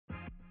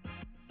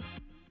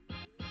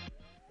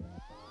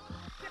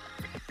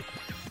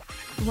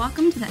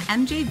Welcome to the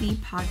MJV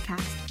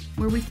podcast,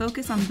 where we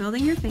focus on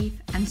building your faith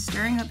and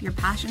stirring up your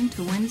passion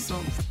to win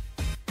souls.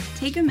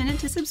 Take a minute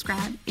to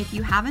subscribe if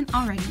you haven't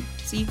already,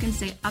 so you can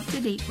stay up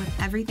to date with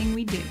everything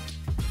we do.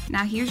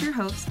 Now here's your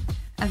host,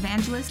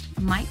 Evangelist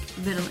Mike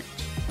Vitalich.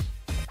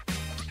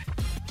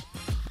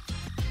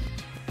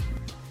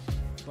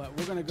 But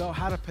we're going to go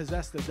how to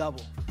possess the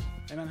double.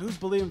 Amen. Who's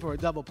believing for a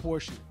double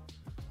portion?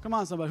 Come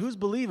on, somebody. Who's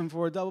believing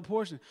for a double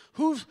portion?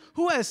 Who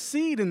has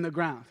seed in the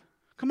ground?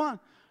 Come on.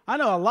 I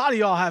know a lot of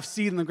y'all have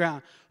seed in the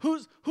ground.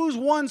 Who's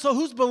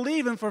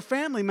believing for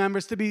family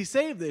members to be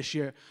saved this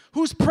year?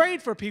 Who's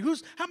prayed for people?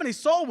 How many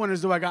soul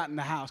winners do I got in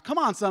the house? Come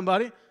on,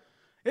 somebody.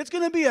 It's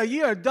going to be a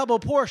year of double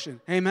portion.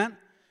 Amen.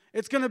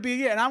 It's going to be a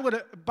year. And I'm going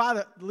to, by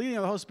the leading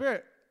of the Holy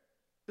Spirit,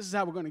 this is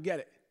how we're going to get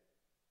it.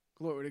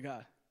 Glory to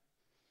God.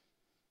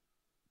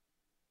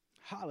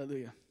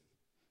 Hallelujah.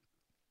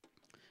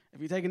 If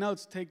you're taking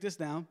notes, take this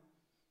down.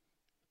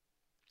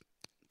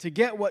 To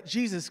get what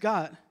Jesus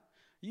got,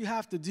 you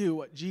have to do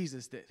what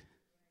Jesus did.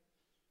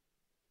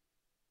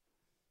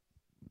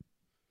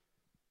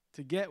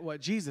 To get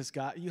what Jesus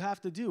got, you have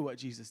to do what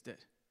Jesus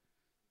did.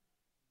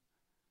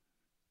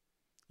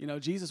 You know,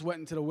 Jesus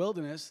went into the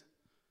wilderness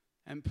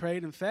and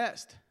prayed and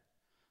fasted.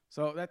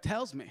 So that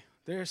tells me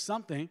there's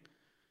something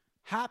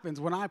happens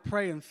when I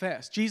pray and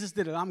fast. Jesus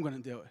did it, I'm going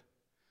to do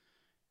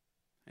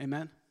it.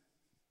 Amen.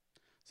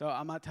 So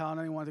I'm not telling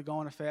anyone to go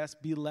on a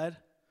fast. Be led.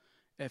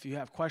 If you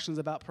have questions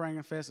about praying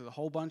and fast, there's a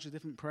whole bunch of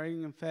different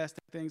praying and fasting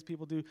things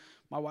people do.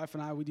 My wife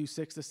and I, we do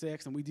 6 to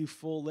 6, and we do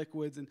full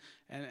liquids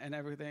and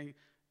everything.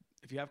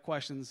 If you have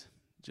questions,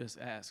 just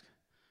ask.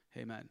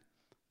 Amen.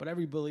 But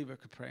every believer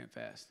could pray and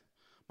fast.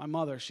 My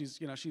mother, she's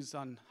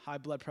on high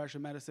blood pressure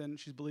medicine.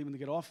 She's believing to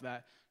get off of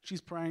that.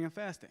 She's praying and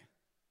fasting.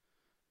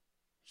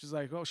 She's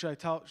like, oh, should I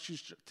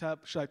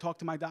talk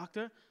to my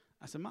doctor?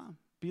 I said, Mom,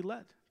 be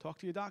led. Talk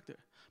to your doctor.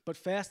 But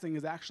fasting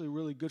is actually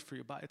really good for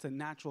your body. It's a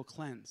natural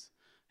cleanse.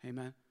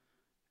 Amen.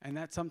 And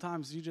that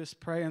sometimes you just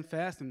pray and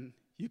fast and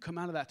you come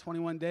out of that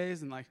 21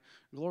 days and like,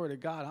 glory to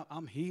God,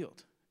 I'm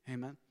healed.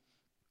 Amen.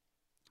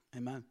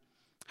 Amen.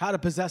 How to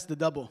possess the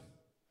double.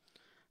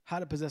 How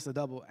to possess the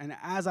double. And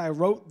as I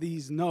wrote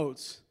these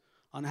notes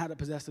on how to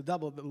possess the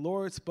double, the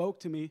Lord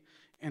spoke to me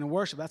in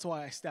worship. That's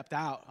why I stepped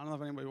out. I don't know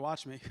if anybody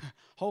watched me.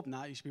 Hope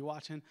not. You should be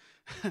watching,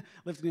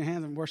 lifting your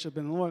hands and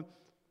worshiping the Lord.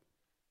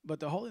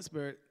 But the Holy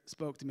Spirit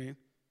spoke to me.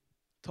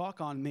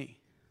 Talk on me.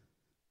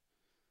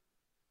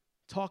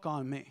 Talk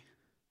on me.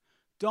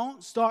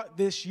 Don't start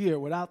this year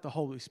without the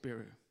Holy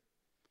Spirit.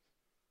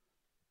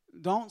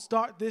 Don't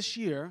start this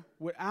year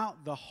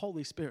without the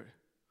Holy Spirit.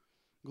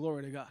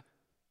 Glory to God.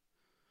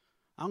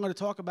 I'm going to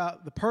talk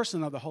about the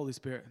person of the Holy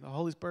Spirit. The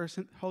Holy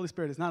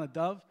Spirit is not a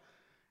dove.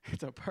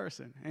 It's a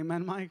person.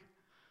 Amen, Mike?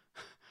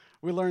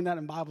 We learned that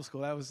in Bible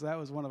school. That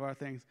was one of our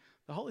things.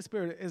 The Holy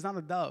Spirit is not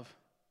a dove.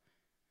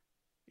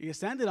 He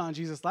ascended on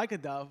Jesus like a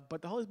dove,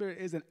 but the Holy Spirit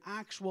is an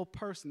actual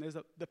person. There's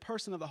the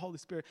person of the Holy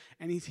Spirit,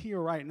 and he's here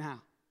right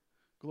now.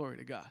 Glory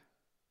to God.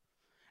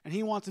 And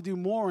he wants to do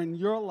more in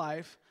your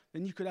life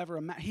than you could ever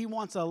imagine. He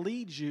wants to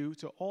lead you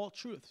to all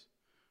truths.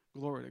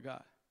 Glory to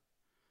God.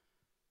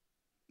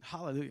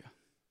 Hallelujah.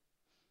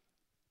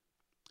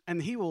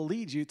 And he will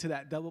lead you to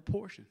that double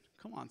portion.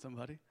 Come on,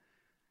 somebody.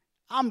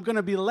 I'm going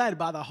to be led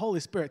by the Holy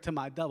Spirit to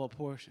my double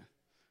portion.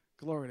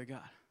 Glory to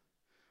God.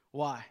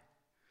 Why?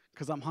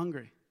 Because I'm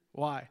hungry.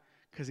 Why?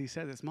 Because he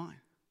said it's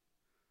mine.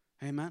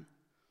 Amen.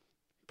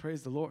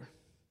 Praise the Lord.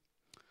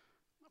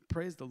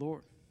 Praise the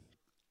Lord.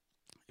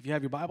 If you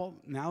have your Bible,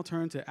 now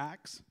turn to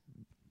Acts.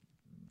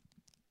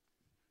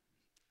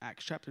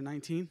 Acts chapter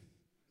 19.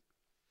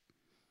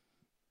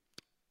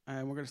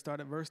 And we're going to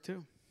start at verse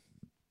 2.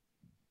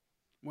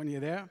 When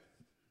you're there,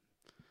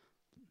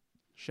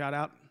 shout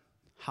out,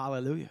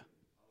 hallelujah. Hallelujah.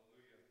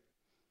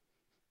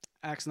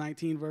 Acts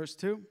 19, verse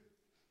 2.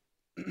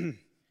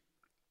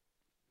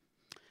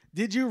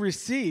 Did you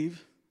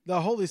receive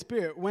the Holy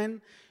Spirit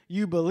when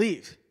you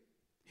believed?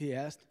 He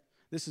asked.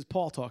 This is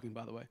Paul talking,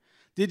 by the way.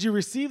 Did you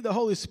receive the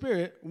Holy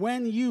Spirit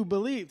when you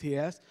believed? He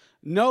asked.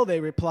 No, they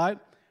replied.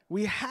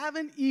 We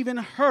haven't even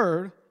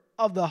heard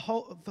of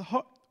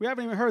we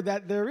haven't even heard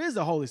that there is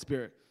a Holy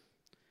Spirit.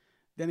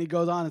 Then he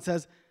goes on and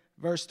says,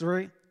 verse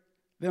 3,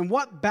 then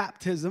what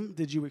baptism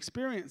did you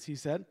experience? He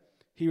said.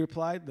 He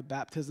replied, the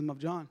baptism of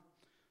John.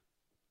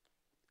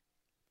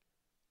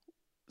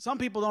 Some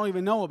people don't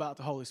even know about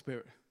the Holy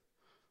Spirit.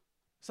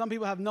 Some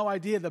people have no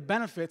idea the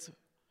benefits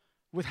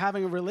with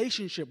having a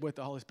relationship with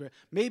the Holy Spirit.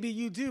 Maybe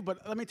you do, but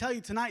let me tell you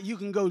tonight, you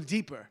can go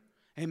deeper.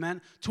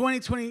 Amen.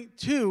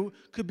 2022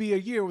 could be a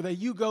year where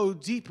you go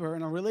deeper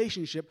in a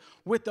relationship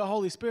with the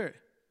Holy Spirit.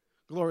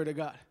 Glory to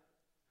God.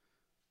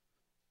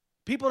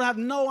 People have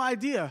no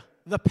idea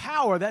the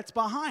power that's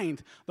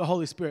behind the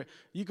Holy Spirit.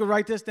 You can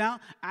write this down.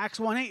 Acts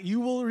 1:8.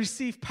 You will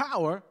receive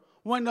power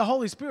when the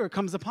Holy Spirit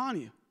comes upon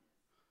you.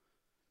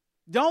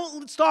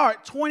 Don't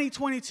start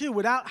 2022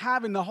 without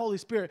having the Holy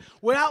Spirit,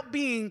 without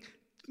being,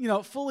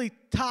 fully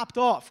topped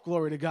off.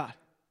 Glory to God.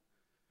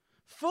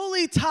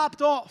 Fully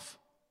topped off.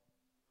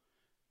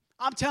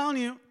 I'm telling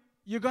you,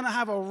 you're going to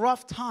have a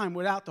rough time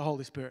without the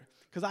Holy Spirit.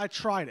 because I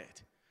tried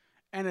it.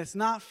 And it's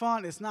not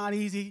fun. It's not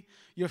easy.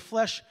 Your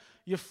flesh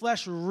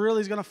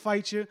really is going to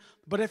fight you.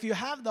 But if you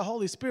have the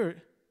Holy Spirit,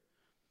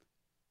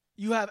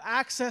 you have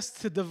access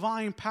to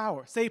divine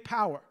power. Say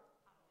power.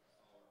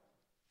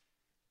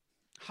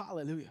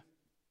 Hallelujah.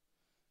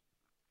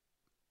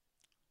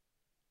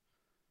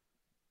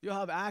 You'll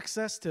have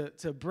access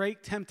to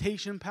break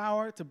temptation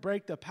power, to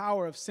break the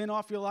power of sin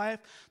off your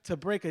life, to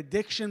break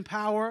addiction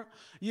power.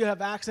 You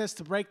have access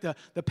to break the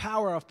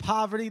power of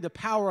poverty, the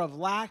power of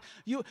lack.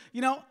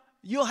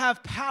 You'll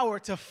have power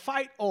to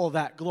fight all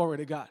that, glory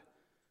to God.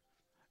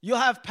 You'll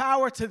have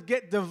power to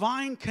get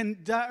divine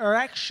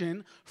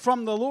direction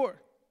from the Lord.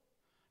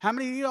 How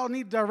many of y'all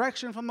need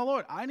direction from the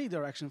Lord? I need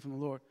direction from the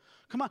Lord.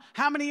 Come on.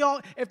 How many of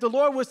y'all, if the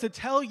Lord was to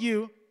tell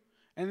you,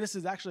 and this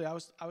is actually, I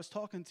was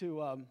talking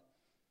to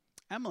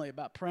Emily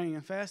about praying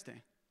and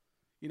fasting,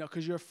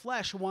 because your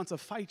flesh wants to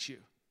fight you.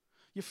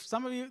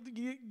 Some of you,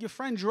 your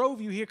friend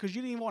drove you here because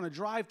you didn't even want to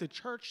drive to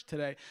church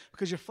today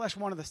because your flesh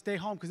wanted to stay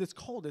home because it's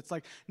cold. It's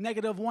like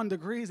 -1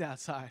 degrees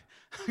outside.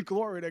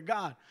 Glory to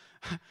God.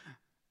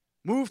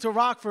 Move to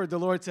Rockford, the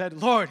Lord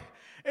said. Lord,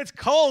 it's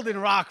cold in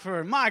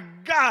Rockford. My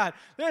God,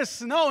 there's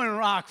snow in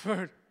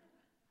Rockford.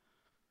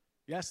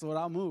 Yes, Lord,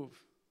 I'll move.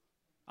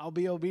 I'll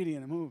be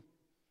obedient and move.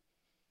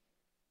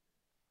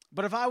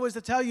 But if I was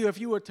to tell you, if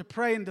you were to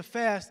pray and to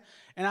fast,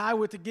 and I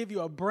were to give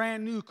you a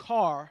brand new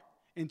car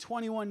in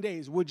 21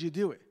 days, would you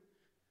do it?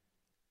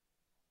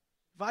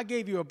 If I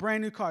gave you a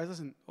brand new car,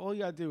 listen, all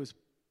you got to do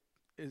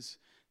is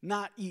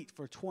not eat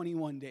for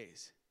 21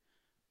 days.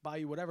 Buy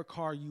you whatever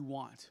car you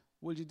want.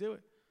 Would you do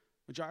it?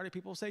 Majority of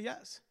people say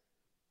yes.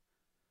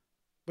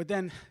 But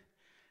then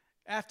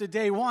after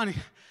day one,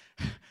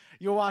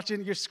 you're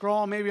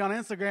scrolling maybe on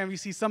Instagram, you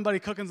see somebody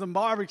cooking some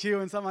barbecue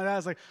and something like that.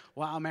 It's like,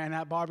 wow, man,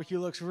 that barbecue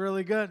looks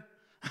really good.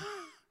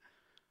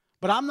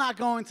 But I'm not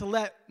going to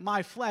let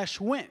my flesh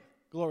win.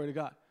 Glory to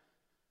God.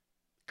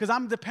 Because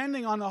I'm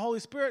depending on the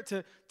Holy Spirit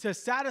to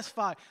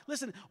satisfy.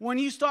 Listen, when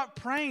you start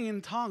praying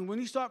in tongues, when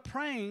you start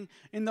praying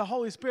in the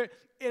Holy Spirit,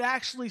 it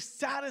actually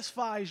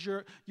satisfies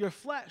your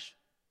flesh.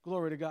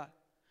 Glory to God.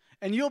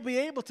 And you'll be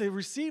able to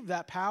receive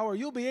that power.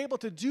 You'll be able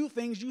to do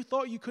things you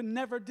thought you could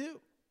never do.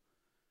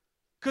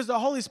 Because the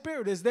Holy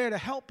Spirit is there to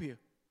help you.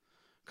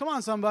 Come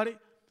on, somebody.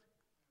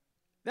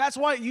 That's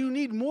why you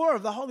need more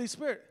of the Holy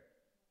Spirit.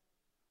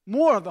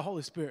 More of the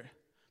Holy Spirit.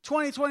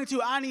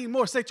 2022, I need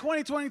more. Say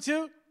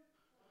 2022,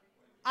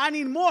 I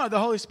need more of the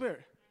Holy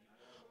Spirit.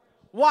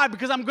 Why?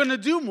 Because I'm going to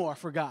do more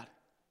for God.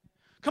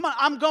 Come on,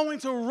 I'm going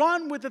to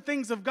run with the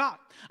things of God.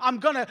 I'm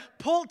going to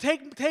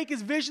take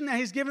his vision that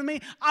he's given me.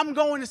 I'm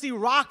going to see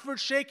Rockford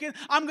shaken.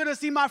 I'm going to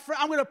see my friend.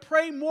 I'm going to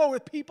pray more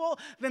with people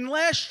than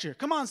last year.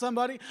 Come on,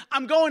 somebody.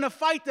 I'm going to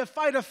fight the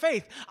fight of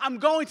faith. I'm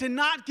going to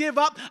not give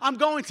up. I'm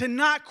going to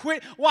not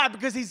quit. Why?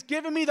 Because he's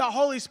given me the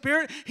Holy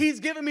Spirit. He's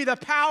given me the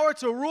power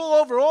to rule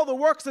over all the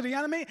works of the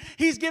enemy.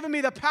 He's given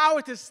me the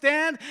power to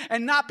stand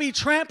and not be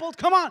trampled.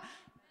 Come on.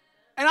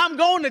 And I'm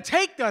going to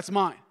take that's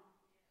mine.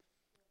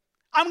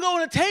 I'm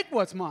going to take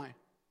what's mine.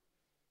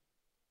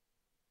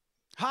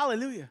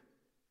 Hallelujah.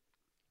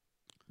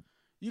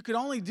 You can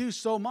only do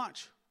so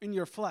much in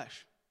your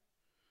flesh.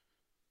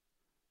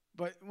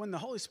 But when the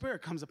Holy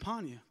Spirit comes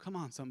upon you, come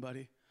on,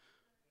 somebody.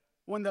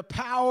 When the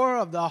power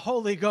of the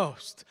Holy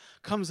Ghost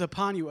comes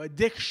upon you,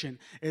 addiction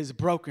is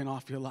broken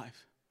off your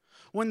life.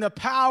 When the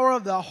power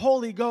of the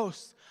Holy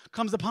Ghost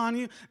comes upon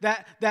you,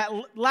 that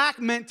lack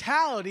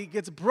mentality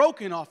gets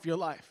broken off your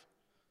life.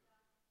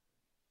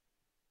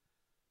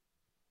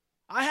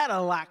 I had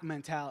a lack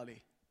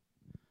mentality.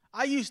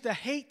 I used to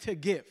hate to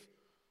give.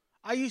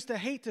 I used to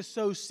hate to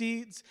sow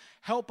seeds,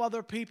 help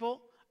other people.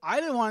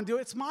 I didn't want to do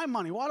it. It's my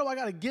money. Why do I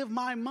got to give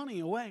my money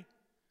away?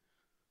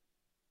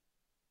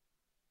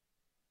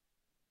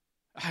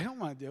 I don't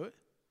want to do it.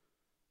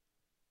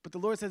 But the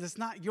Lord says it's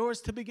not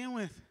yours to begin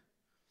with.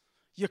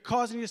 You're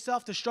causing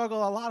yourself to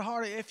struggle a lot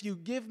harder. If you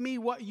give me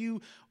what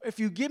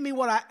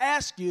I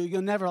ask you,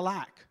 you'll never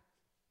lack.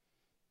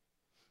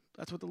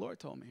 That's what the Lord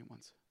told me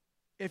once.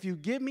 If you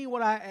give me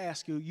what I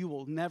ask you, you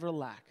will never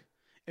lack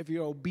if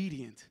you're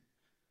obedient.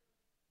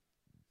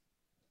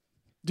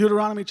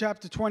 Deuteronomy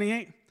chapter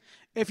 28.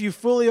 If you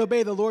fully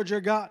obey the Lord your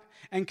God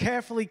and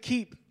carefully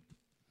keep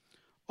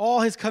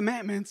all his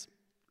commandments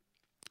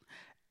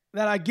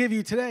that I give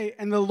you today,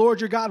 and the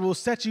Lord your God will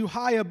set you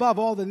high above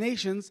all the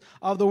nations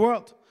of the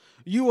world.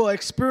 You will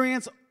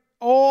experience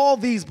all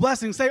these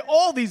blessings. Say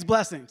all these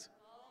blessings.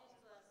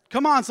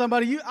 Come on,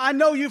 somebody. I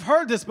know you've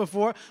heard this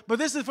before, but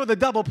this is for the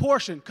double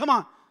portion. Come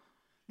on.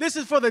 This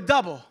is for the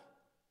double.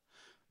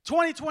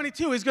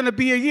 2022 is going to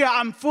be a year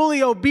I'm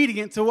fully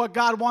obedient to what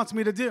God wants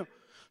me to do.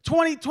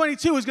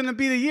 2022 is going to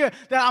be the year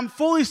that I'm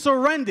fully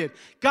surrendered.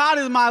 God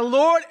is my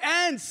Lord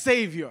and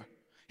Savior.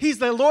 He's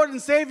the Lord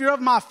and Savior of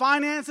my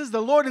finances,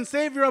 the Lord and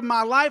Savior of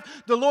my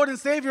life, the Lord and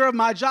Savior of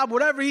my job.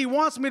 Whatever he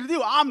wants me to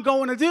do, I'm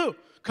going to do.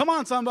 Come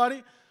on,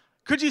 somebody.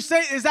 Could you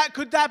say,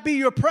 could that be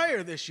your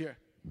prayer this year?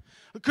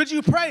 Could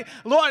you pray,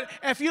 Lord,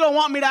 if you don't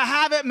want me to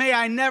have it, may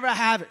I never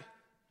have it.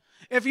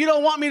 If you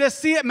don't want me to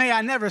see it, may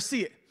I never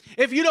see it.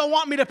 If you don't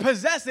want me to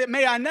possess it,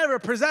 may I never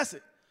possess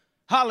it.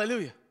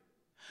 Hallelujah.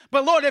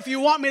 But Lord, if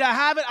you want me to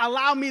have it,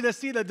 allow me to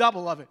see the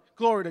double of it.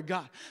 Glory to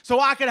God. So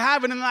I could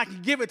have it and I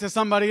can give it to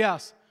somebody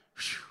else.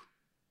 Whew.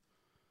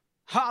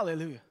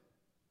 Hallelujah.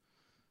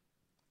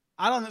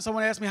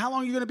 Someone asked me, how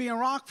long are you going to be in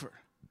Rockford?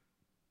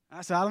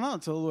 I said, I don't know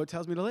until the Lord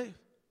tells me to leave.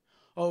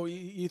 Oh,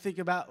 you think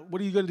about,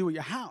 what are you going to do with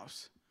your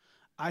house?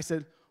 I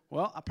said,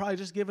 well, I'll probably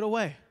just give it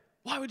away.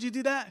 Why would you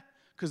do that?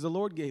 Because the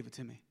Lord gave it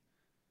to me.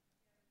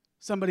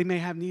 Somebody may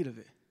have need of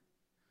it.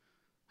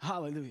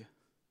 Hallelujah.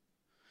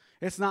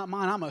 It's not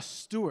mine. I'm a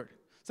steward.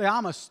 Say,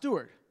 I'm a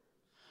steward.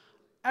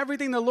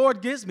 Everything the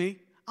Lord gives me,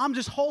 I'm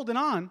just holding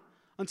on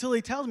until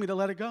he tells me to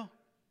let it go.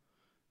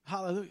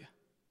 Hallelujah.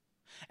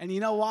 And you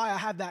know why I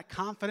have that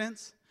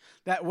confidence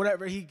that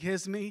whatever he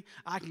gives me,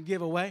 I can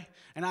give away,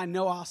 and I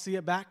know I'll see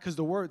it back because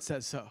the word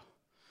says so.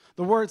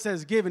 The word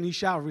says, give and ye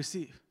shall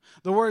receive.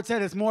 The word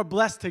said it's more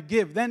blessed to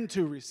give than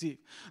to receive.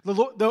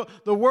 The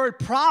word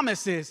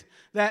promises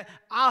that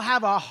I'll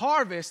have a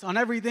harvest on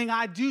everything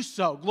I do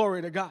so.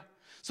 Glory to God.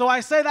 So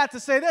I say that to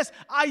say this.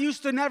 I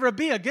used to never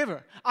be a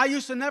giver. I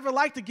used to never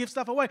like to give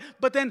stuff away.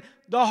 But then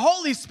the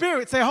Holy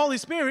Spirit, say Holy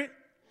Spirit,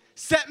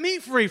 set me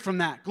free from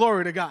that.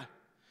 Glory to God.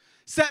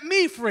 Set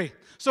me free.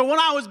 So when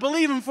I was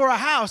believing for a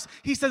house,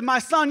 he said, my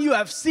son, you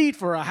have seed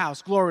for a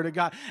house. Glory to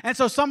God. And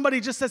so somebody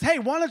just says, hey,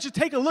 why don't you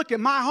take a look at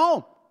my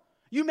home?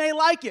 You may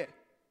like it.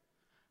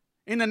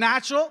 In the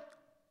natural,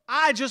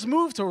 I just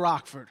moved to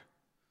Rockford.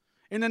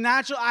 In the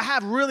natural, I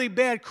have really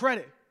bad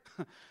credit.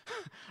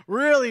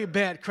 Really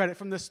bad credit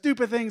from the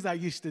stupid things I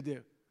used to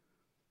do.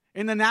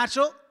 In the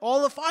natural,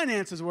 all the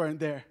finances weren't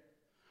there.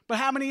 But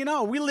how many of you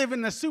know we live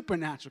in the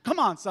supernatural? Come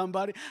on,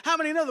 somebody. How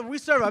many know that we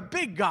serve a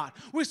big God?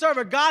 We serve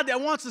a God that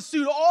wants to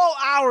suit all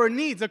our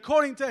needs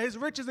according to his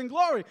riches and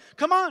glory.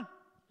 Come on.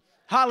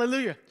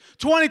 Hallelujah.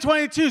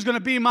 2022 is going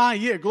to be my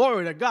year.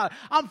 Glory to God.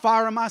 I'm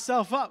firing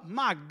myself up.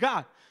 My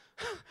God.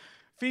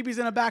 Phoebe's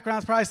in the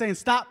background probably saying,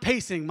 stop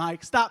pacing,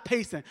 Mike. Stop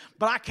pacing.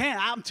 But I can't.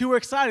 I'm too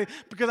excited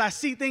because I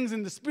see things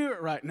in the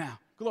spirit right now.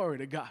 Glory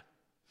to God.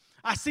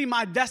 I see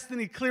my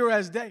destiny clear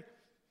as day.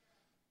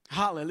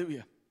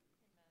 Hallelujah.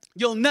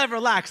 You'll never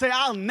lack. Say,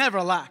 I'll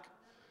never lack.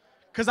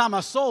 Because I'm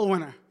a soul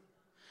winner.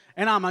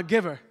 And I'm a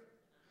giver.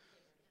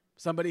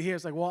 Somebody here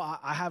is like, well,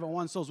 I haven't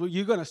won souls. Well,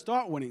 you're going to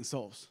start winning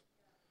souls.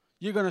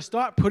 You're going to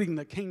start putting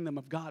the kingdom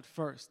of God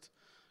first.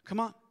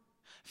 Come on.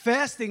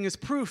 Fasting is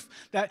proof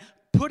that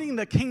putting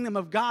the kingdom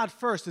of God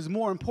first is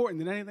more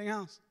important than anything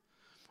else.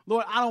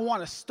 Lord, I don't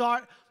want to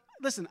start.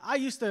 Listen,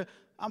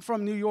 I'm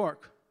from New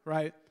York,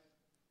 right?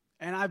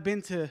 And I've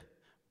been to,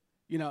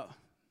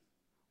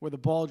 where the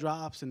ball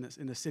drops in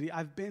the city.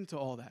 I've been to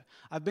all that.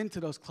 I've been to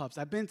those clubs.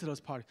 I've been to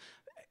those parties.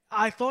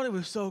 I thought it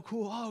was so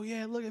cool. Oh,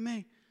 yeah, look at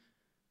me.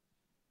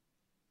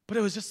 But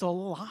it was just a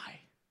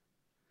lie.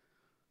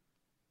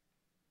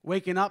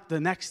 Waking up the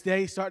next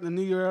day, starting the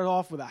new year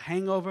off with a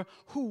hangover.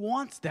 Who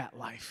wants that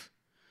life?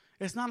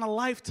 It's not a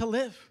life to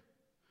live.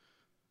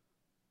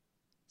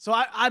 So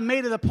I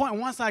made it a point,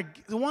 once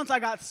I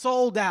got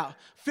sold out,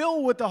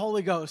 filled with the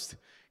Holy Ghost,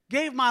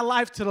 gave my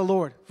life to the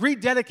Lord,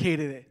 rededicated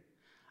it,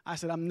 I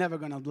said, I'm never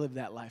going to live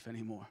that life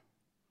anymore.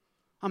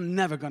 I'm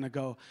never going to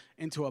go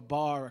into a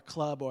bar or a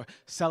club or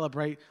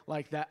celebrate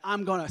like that.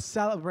 I'm going to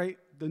celebrate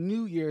the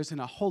New Year's in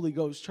a Holy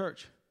Ghost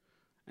church.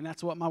 And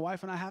that's what my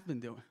wife and I have been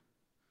doing.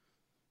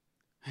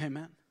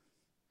 Amen.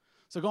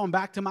 So going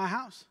back to my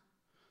house,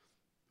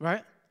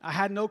 right? I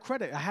had no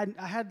credit. I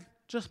had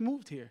just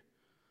moved here.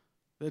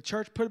 The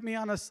church put me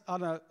on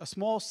a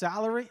small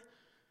salary.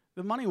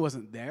 The money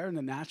wasn't there in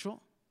the natural.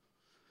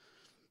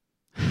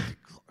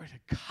 Glory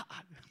to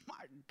God.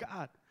 My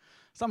God.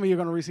 Some of you are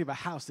going to receive a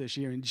house this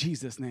year in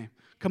Jesus' name.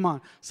 Come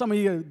on. Some of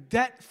you are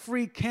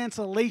debt-free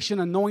cancellation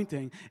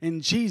anointing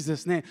in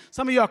Jesus' name.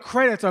 Some of your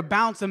credits are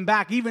bouncing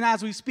back even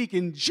as we speak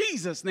in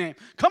Jesus' name.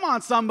 Come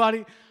on,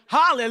 somebody.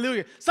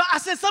 Hallelujah. So I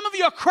said some of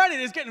your credit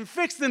is getting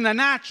fixed in the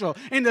natural,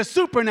 in the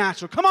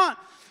supernatural. Come on.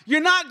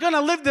 You're not going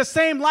to live the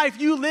same life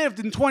you lived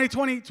in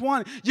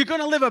 2021. You're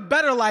going to live a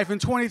better life in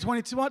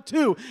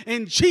 2022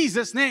 in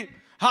Jesus' name.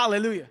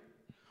 Hallelujah.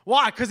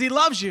 Why? Because he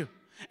loves you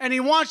and he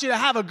wants you to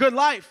have a good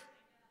life.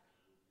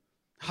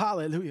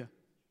 Hallelujah.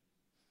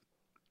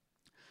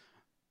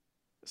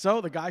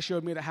 So the guy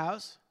showed me the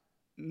house.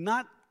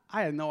 I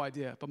had no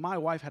idea, but my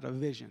wife had a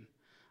vision,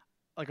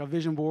 like a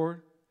vision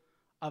board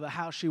of the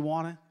house she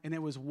wanted, and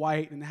it was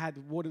white, and it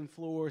had wooden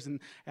floors, and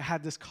it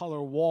had this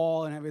color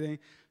wall and everything.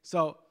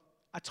 So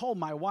I told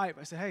my wife,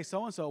 I said, hey,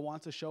 so-and-so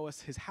wants to show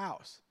us his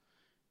house.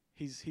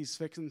 He's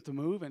fixing to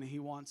move, and he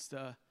wants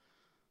to,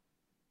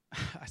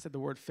 I said the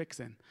word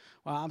fixing.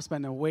 Well, I'm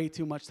spending way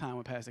too much time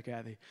with Pastor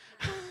Kathy.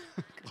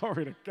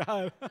 Glory to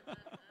God.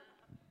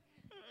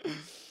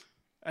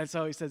 And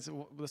so he says,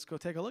 well, let's go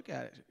take a look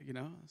at it,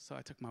 So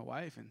I took my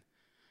wife, and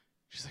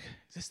she's like,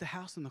 is this the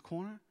house in the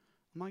corner?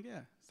 I'm like,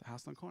 yeah, it's the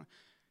house in the corner.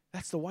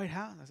 That's the White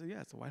House? I said,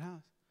 yeah, it's the White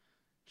House.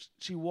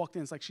 She walked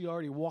in. It's like she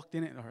already walked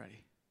in it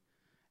already.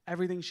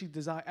 Everything she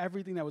desired,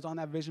 everything that was on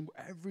that vision,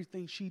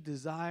 everything she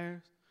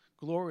desires,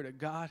 glory to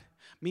God.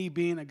 Me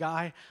being a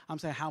guy, I'm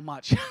saying how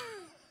much?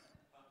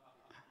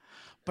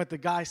 But the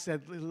guy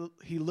said,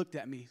 he looked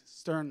at me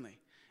sternly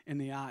in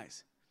the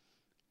eyes.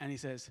 And he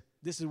says,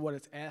 this is what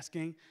it's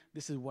asking.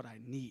 This is what I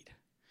need.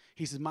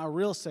 He says, my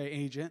real estate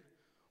agent,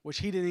 which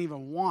he didn't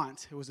even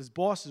want, it was his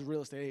boss's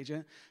real estate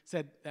agent,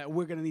 said that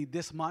we're going to need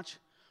this much,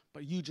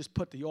 but you just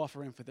put the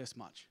offer in for this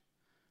much.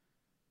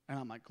 And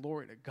I'm like,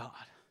 glory to God.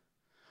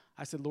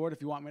 I said, Lord,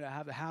 if you want me to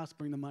have the house,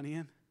 bring the money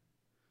in.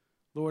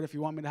 Lord, if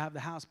you want me to have the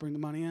house, bring the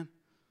money in.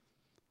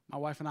 My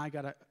wife and I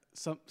got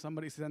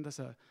somebody sent us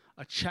a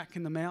check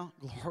in the mail.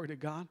 Glory to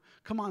God.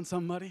 Come on,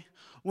 somebody.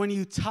 When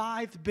you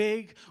tithe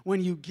big,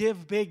 when you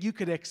give big, you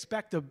could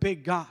expect a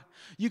big God.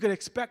 You could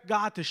expect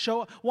God to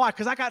show up. Why?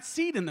 Because I got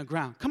seed in the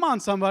ground. Come on,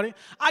 somebody.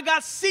 I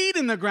got seed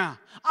in the ground.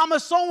 I'm a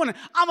soul winner.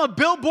 I'm a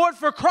billboard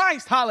for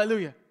Christ.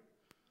 Hallelujah.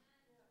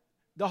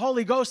 The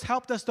Holy Ghost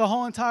helped us the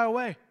whole entire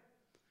way.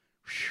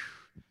 Whew.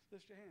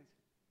 Lift your hands.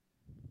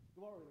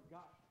 Glory to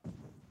God.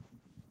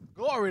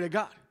 Glory to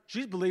God.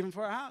 She's believing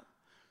for her house.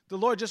 The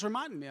Lord just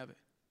reminded me of it.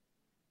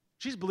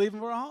 She's believing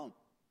for a home.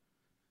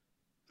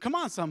 Come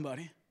on,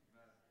 somebody.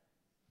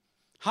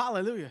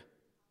 Hallelujah.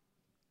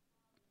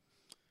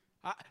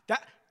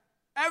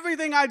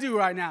 Everything I do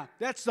right now,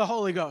 that's the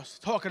Holy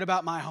Ghost talking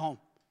about my home.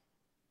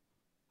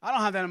 I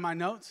don't have that in my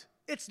notes.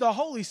 It's the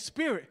Holy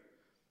Spirit.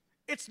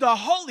 It's the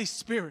Holy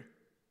Spirit.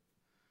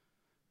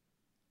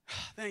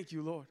 Thank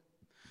you, Lord.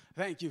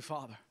 Thank you,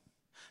 Father.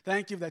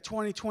 Thank you that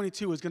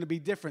 2022 is going to be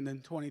different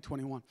than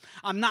 2021.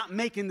 I'm not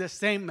making the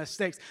same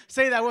mistakes.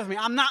 Say that with me.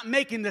 I'm not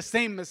making the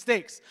same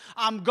mistakes.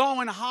 I'm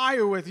going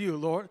higher with you,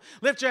 Lord.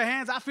 Lift your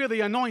hands. I feel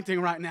the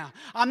anointing right now.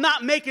 I'm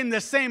not making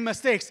the same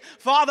mistakes.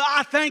 Father,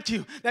 I thank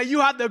you that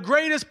you have the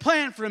greatest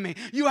plan for me.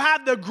 You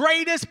have the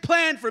greatest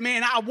plan for me,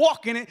 and I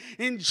walk in it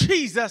in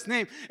Jesus'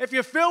 name. If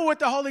you're filled with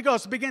the Holy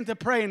Ghost, begin to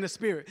pray in the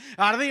Spirit.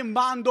 Lift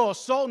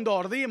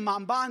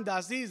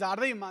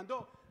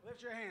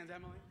your hands,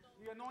 Emily.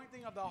 The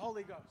anointing of the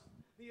Holy Ghost.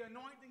 The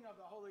anointing of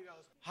the Holy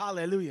Ghost.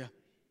 Hallelujah.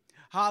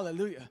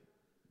 Hallelujah.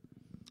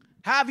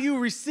 Have you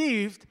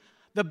received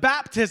the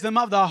baptism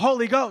of the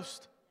Holy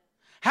Ghost?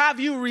 Have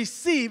you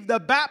received the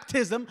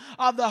baptism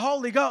of the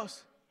Holy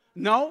Ghost?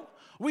 No.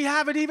 We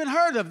haven't even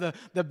heard of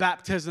the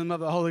baptism of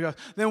the Holy Ghost.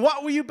 Then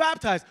what were you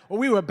baptized? Well,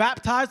 we were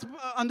baptized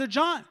under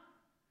John.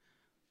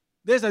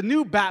 There's a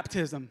new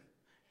baptism.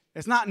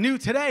 It's not new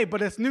today,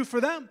 but it's new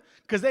for them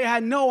because they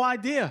had no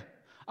idea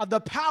of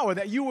the power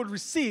that you would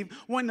receive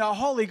when the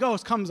Holy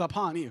Ghost comes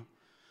upon you.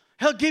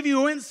 He'll give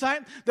you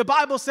insight. The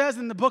Bible says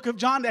in the book of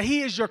John that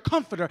he is your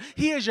comforter.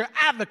 He is your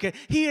advocate.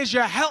 He is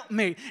your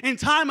helpmate. In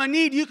time of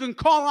need, you can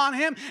call on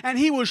him and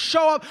he will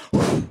show up.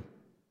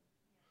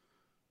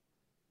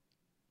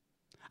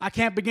 I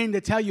can't begin to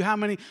tell you how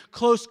many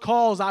close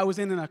calls I was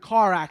in a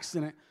car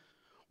accident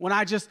when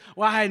I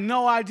had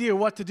no idea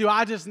what to do.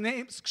 I just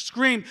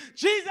screamed,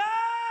 Jesus!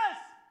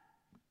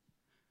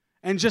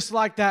 And just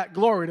like that,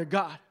 glory to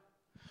God.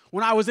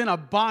 When I was in a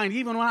bind,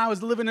 even when I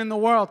was living in the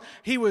world,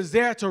 he was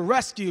there to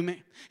rescue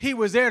me. He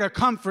was there to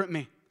comfort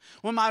me.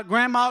 When my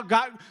grandma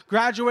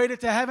graduated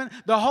to heaven,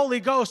 the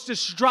Holy Ghost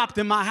just dropped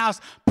in my house.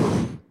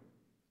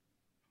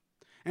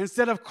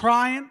 Instead of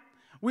crying,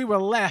 we were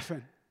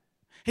laughing.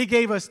 He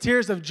gave us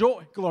tears of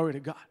joy, glory to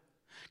God,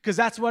 because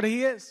that's what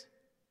he is.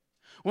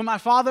 When my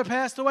father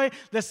passed away,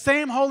 the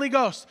same Holy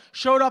Ghost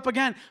showed up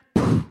again.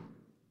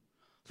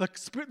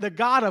 The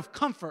God of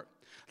comfort,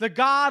 the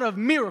God of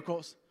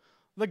miracles,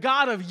 the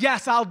God of,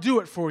 yes, I'll do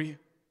it for you.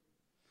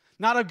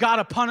 Not a God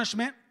of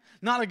punishment,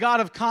 not a God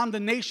of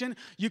condemnation.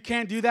 You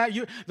can't do that.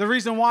 The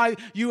reason why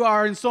you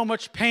are in so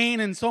much pain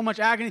and so much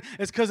agony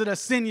is because of the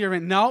sin you're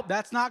in. No,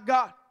 that's not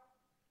God.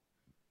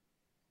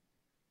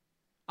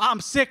 I'm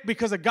sick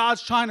because of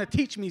God's trying to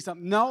teach me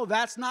something. No,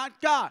 that's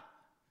not God.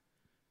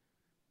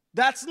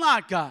 That's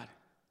not God.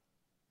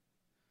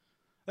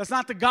 That's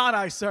not the God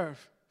I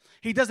serve.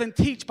 He doesn't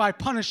teach by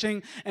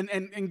punishing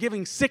and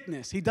giving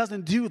sickness. He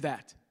doesn't do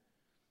that.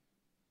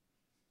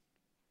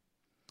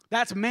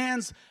 That's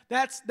man's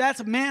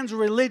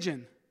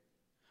religion.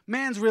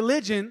 Man's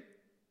religion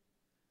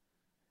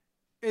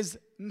is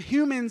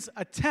humans'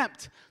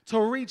 attempt to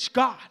reach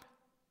God.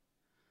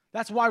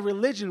 That's why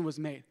religion was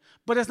made.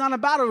 But it's not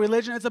about a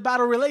religion, it's about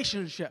a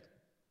relationship.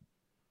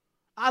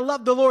 I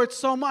love the Lord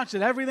so much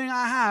that everything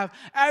I have,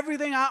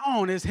 everything I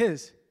own is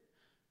his.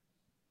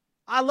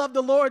 I love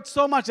the Lord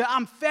so much that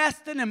I'm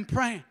fasting and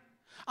praying.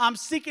 I'm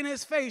seeking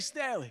his face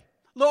daily.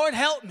 Lord,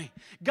 help me,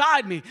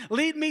 guide me,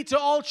 lead me to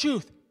all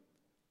truth.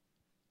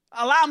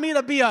 Allow me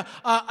to be an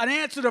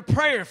answer to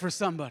prayer for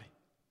somebody.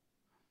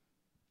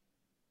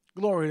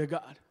 Glory to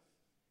God.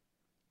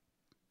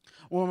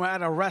 When we're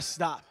at a rest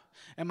stop,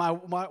 and my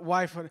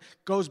wife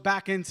goes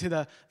back into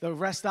the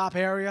rest stop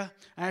area,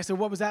 and I said,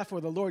 what was that for?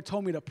 The Lord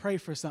told me to pray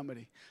for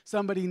somebody.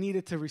 Somebody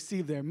needed to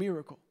receive their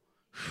miracle.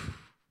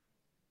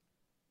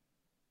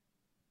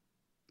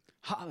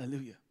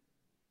 Hallelujah.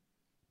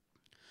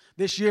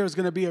 This year is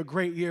going to be a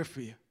great year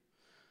for you.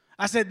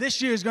 I said,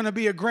 this year is going to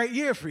be a great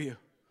year for you.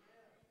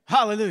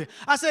 Hallelujah.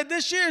 I said,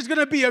 this year is going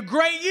to be a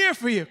great year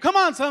for you. Come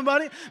on,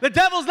 somebody. The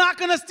devil's not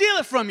going to steal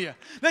it from you.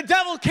 The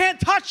devil can't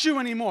touch you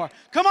anymore.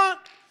 Come on.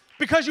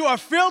 Because you are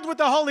filled with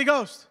the Holy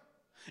Ghost.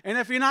 And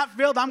if you're not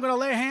filled, I'm going to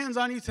lay hands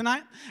on you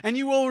tonight, and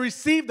you will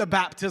receive the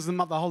baptism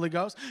of the Holy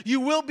Ghost. You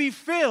will be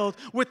filled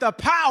with the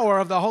power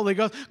of the Holy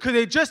Ghost, because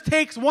it just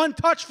takes one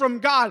touch from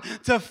God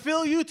to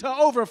fill you to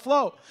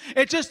overflow.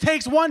 It just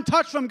takes one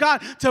touch from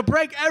God to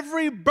break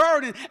every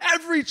burden,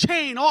 every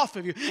chain off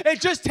of you.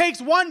 It just takes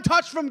one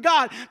touch from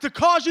God to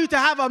cause you to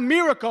have a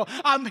miracle,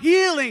 a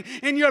healing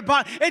in your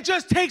body. It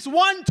just takes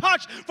one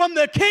touch from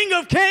the King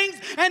of Kings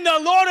and the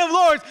Lord of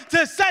Lords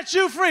to set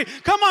you free.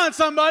 Come on,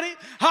 somebody.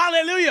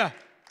 Hallelujah.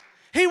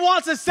 He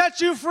wants to set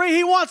you free.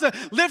 He wants to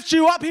lift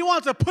you up. He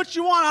wants to put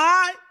you on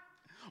high.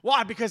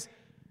 Why? Because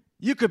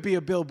you could be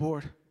a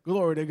billboard.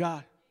 Glory to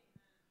God.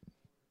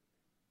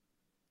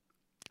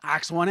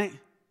 Acts 1:8.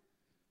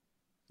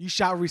 You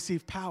shall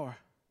receive power.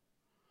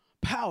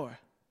 Power.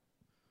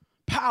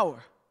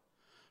 Power.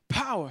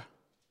 Power.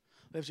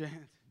 Lift your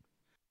hands.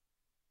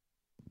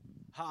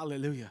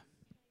 Hallelujah.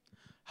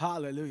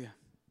 Hallelujah.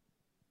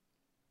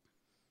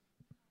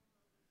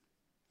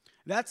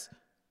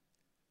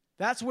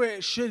 That's where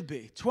it should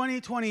be.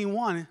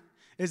 2021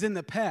 is in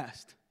the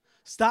past.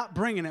 Stop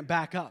bringing it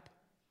back up.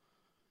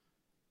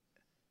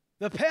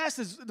 The past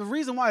is the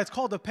reason why it's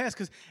called the past,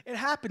 because it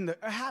happened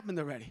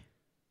already.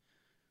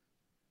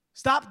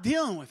 Stop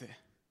dealing with it.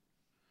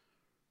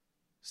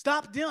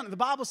 Stop dealing. The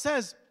Bible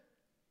says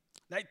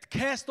that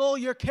cast all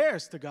your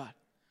cares to God.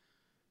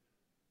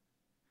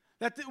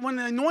 That when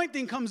the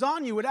anointing comes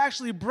on you, it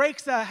actually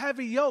breaks that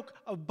heavy yoke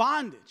of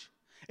bondage.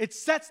 It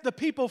sets the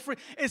people free.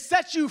 It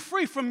sets you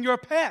free from your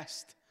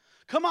past.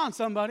 Come on,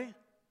 somebody.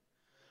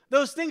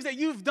 Those things that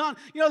you've done.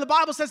 You know, the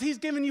Bible says he's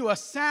given you a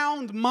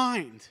sound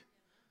mind.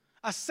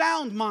 A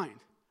sound mind.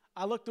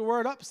 I looked the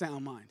word up,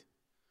 sound mind.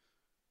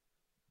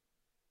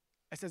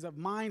 It says a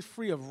mind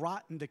free of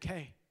rot and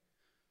decay.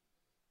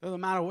 It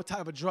doesn't matter what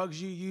type of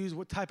drugs you use,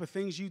 what type of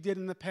things you did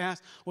in the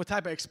past, what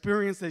type of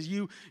experiences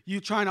you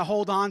trying to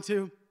hold on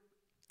to.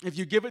 If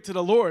you give it to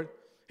the Lord,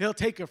 he'll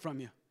take it from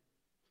you.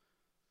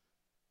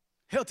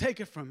 He'll take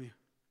it from you.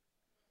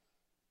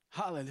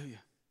 Hallelujah.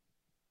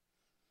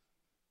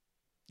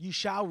 You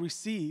shall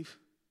receive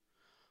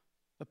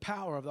the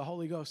power of the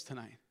Holy Ghost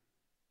tonight.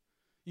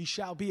 You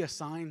shall be a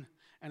sign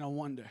and a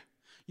wonder.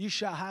 You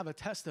shall have a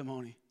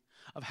testimony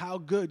of how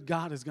good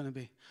God is going to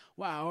be.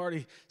 Wow,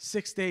 already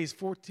 6 days,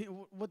 14,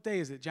 what day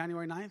is it,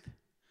 January 9th?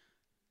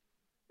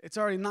 It's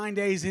already 9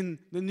 days in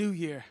the new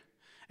year,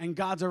 and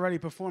God's already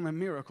performing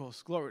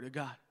miracles. Glory to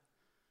God.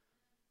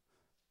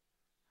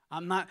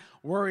 I'm not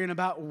worrying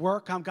about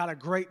work.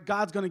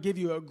 God's going to give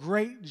you a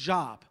great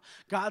job.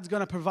 God's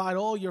going to provide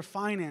all your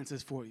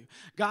finances for you.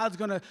 God's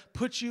going to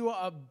put you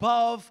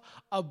above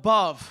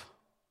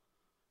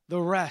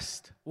the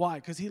rest. Why?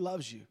 Because he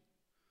loves you.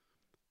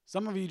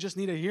 Some of you just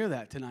need to hear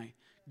that tonight.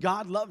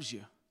 God loves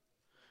you.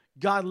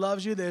 God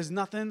loves you. There's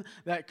nothing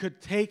that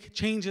could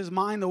change his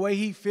mind the way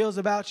he feels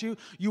about you.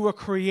 You were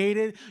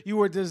created. You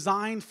were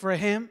designed for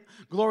him.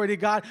 Glory to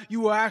God.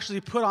 You were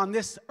actually put on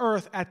this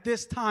earth at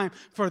this time,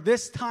 for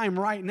this time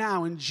right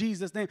now, in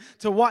Jesus' name.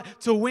 To what?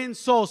 To win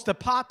souls, to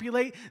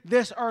populate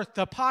this earth,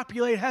 to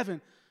populate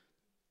heaven,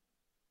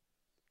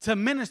 to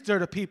minister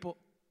to people.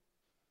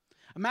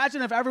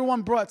 Imagine if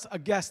everyone brought a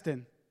guest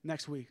in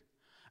next week.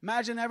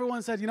 Imagine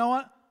everyone said, you know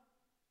what?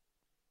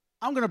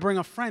 I'm going to bring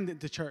a friend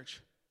into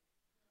church.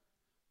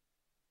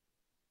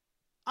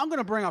 I'm going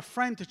to bring a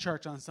friend to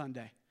church on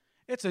Sunday.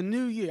 It's a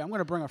new year. I'm going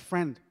to bring a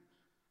friend.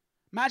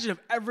 Imagine if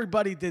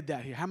everybody did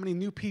that here. How many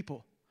new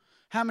people?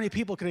 How many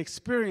people could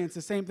experience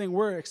the same thing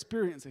we're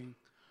experiencing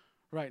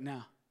right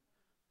now?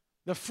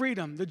 The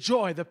freedom, the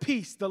joy, the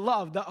peace, the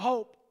love, the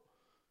hope.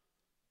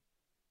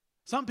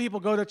 Some people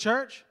go to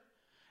church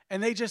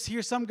and they just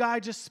hear some guy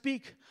just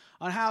speak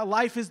on how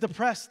life is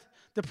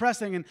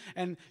depressing,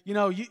 and you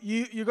know,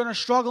 you're going to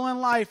struggle in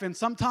life, and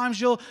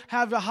sometimes you'll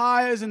have the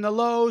highs and the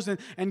lows,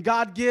 and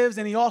God gives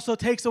and he also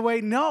takes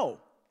away. No,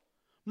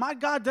 my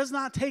God does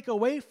not take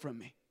away from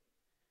me.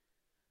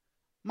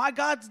 My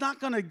God's not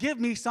going to give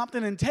me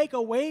something and take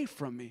away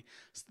from me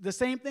the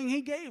same thing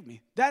he gave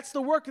me. That's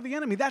the work of the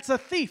enemy. That's a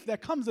thief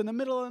that comes in the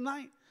middle of the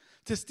night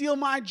to steal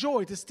my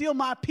joy, to steal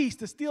my peace,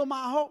 to steal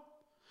my hope.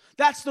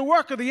 That's the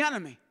work of the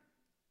enemy.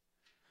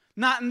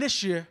 Not in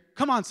this year.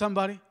 Come on,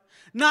 somebody.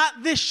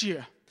 Not this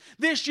year.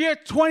 This year,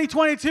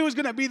 2022, is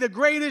going to be the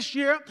greatest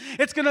year.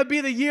 It's going to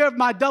be the year of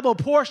my double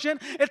portion.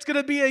 It's going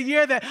to be a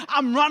year that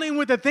I'm running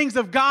with the things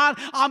of God.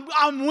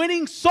 I'm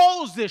winning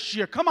souls this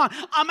year. Come on.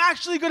 I'm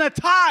actually going to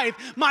tithe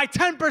my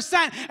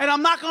 10%, and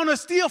I'm not going to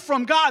steal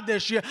from God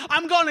this year.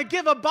 I'm going to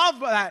give above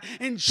that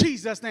in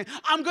Jesus' name.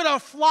 I'm going to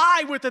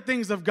fly with the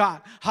things of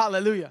God.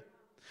 Hallelujah.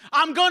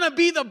 I'm going to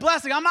be the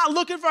blessing. I'm not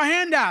looking for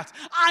handouts.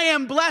 I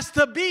am blessed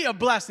to be a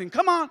blessing.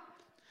 Come on.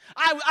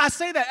 I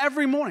say that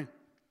every morning.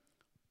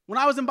 When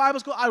I was in Bible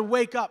school, I'd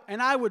wake up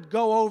and I would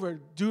go over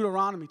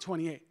Deuteronomy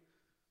 28,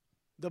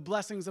 the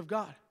blessings of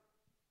God.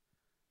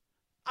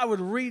 I would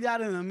read that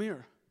in the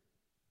mirror.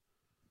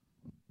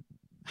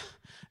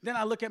 Then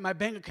I look at my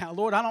bank account.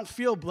 Lord, I don't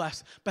feel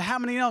blessed. But how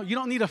many know you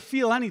don't need to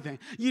feel anything?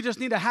 You just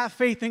need to have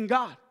faith in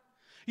God.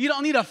 You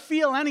don't need to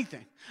feel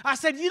anything. I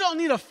said, you don't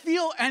need to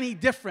feel any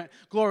different.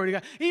 Glory to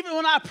God. Even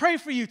when I pray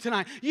for you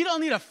tonight, you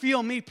don't need to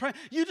feel me pray.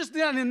 You just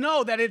need to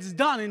know that it's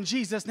done in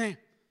Jesus' name.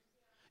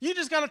 You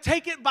just got to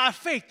take it by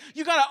faith.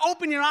 You got to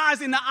open your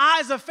eyes in the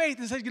eyes of faith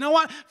and say, you know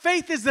what?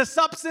 Faith is the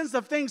substance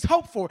of things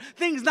hoped for,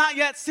 things not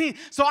yet seen.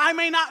 So I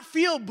may not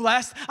feel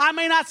blessed. I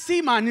may not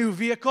see my new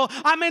vehicle.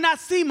 I may not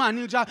see my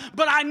new job.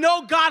 But I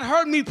know God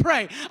heard me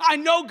pray. I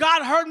know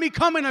God heard me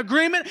come in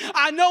agreement.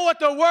 I know what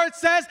the word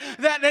says,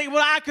 that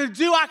what I could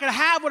do, I could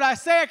have what I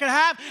say I could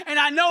have. And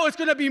I know it's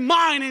going to be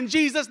mine in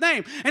Jesus'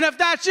 name. And if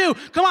that's you,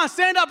 come on,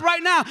 stand up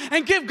right now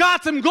and give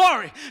God some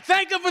glory.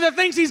 Thank Him for the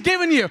things He's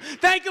given you.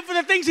 Thank Him for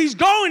the things He's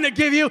going to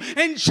give you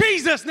in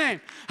Jesus' name.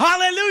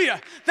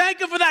 Hallelujah. Thank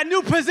Him for that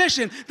new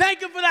position.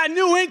 Thank Him for that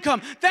new income.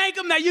 Thank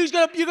Him that you're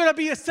going to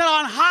be set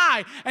on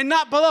high and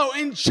not below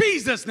in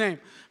Jesus' name.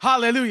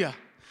 Hallelujah.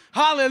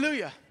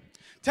 Hallelujah.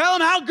 Tell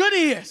Him how good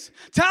He is.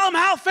 Tell Him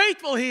how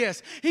faithful He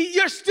is.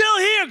 You're still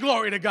here,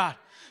 glory to God.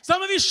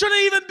 Some of you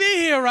shouldn't even be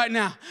here right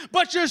now,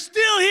 but you're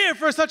still here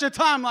for such a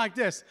time like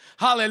this.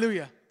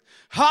 Hallelujah.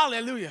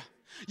 Hallelujah.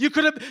 You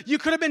could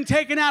have been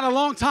taken out a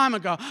long time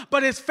ago,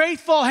 but His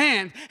faithful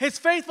hand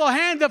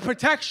of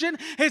protection,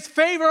 His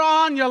favor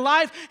on your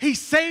life, He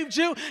saved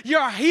you.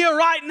 You're here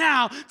right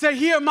now to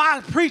hear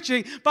my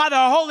preaching by the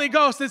Holy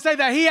Ghost and say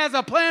that He has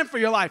a plan for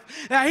your life,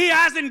 that He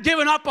hasn't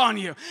given up on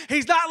you.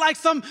 He's not like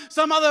some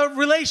other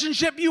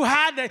relationship you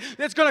had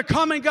that's going to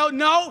come and go.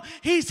 No,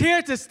 He's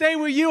here to stay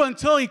with you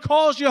until He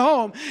calls you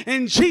home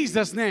in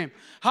Jesus' name.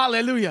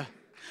 Hallelujah.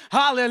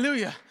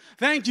 Hallelujah.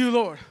 Thank you,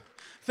 Lord.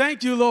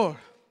 Thank you, Lord.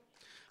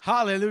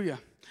 Hallelujah.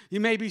 You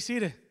may be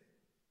seated.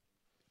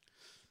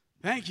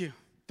 Thank you.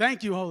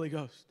 Thank you, Holy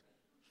Ghost.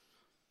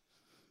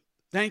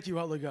 Thank you,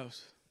 Holy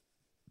Ghost.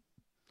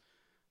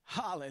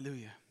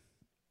 Hallelujah.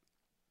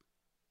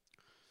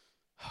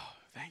 Oh,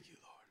 thank you,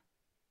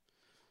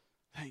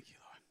 Lord. Thank you,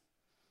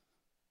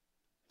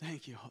 Lord.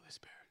 Thank you, Holy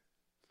Spirit.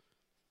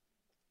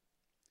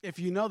 If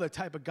you know the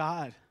type of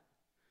God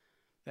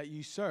that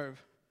you serve,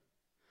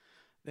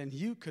 then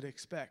you could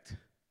expect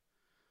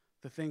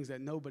the things that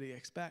nobody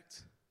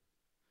expects.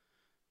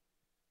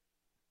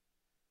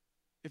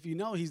 If you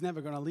know He's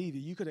never going to leave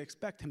you, you could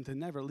expect Him to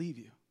never leave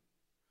you.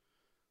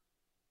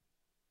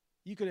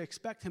 You could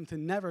expect Him to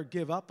never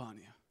give up on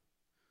you.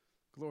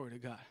 Glory to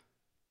God.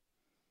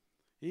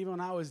 Even when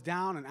I was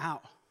down and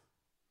out,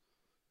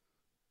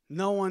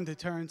 no one to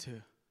turn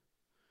to,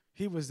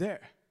 He was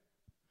there.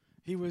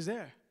 He was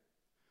there.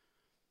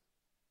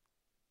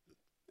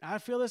 I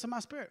feel this in my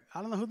spirit.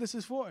 I don't know who this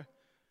is for.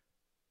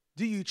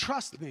 Do you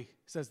trust me,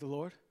 says the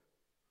Lord?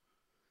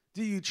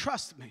 Do you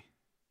trust me?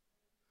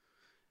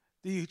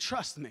 Do you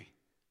trust me?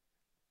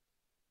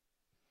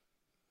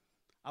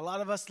 A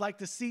lot of us like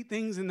to see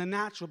things in the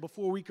natural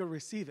before we could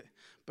receive it,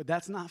 but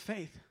that's not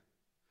faith.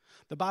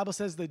 The Bible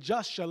says the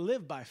just shall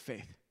live by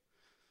faith.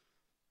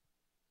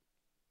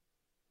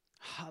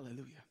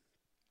 Hallelujah.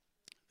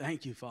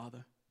 Thank you,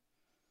 Father.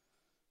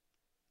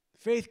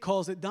 Faith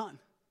calls it done.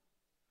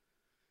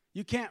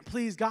 You can't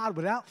please God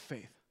without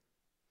faith.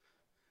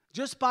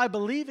 Just by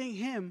believing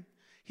Him,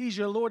 He's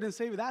your Lord and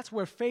Savior. That's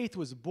where faith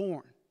was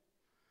born.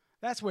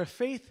 That's where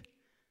faith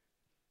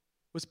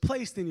was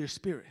placed in your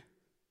spirit.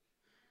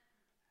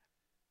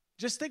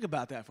 Just think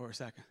about that for a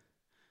second.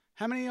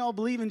 How many of y'all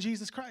believe in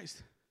Jesus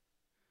Christ?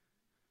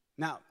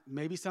 Now,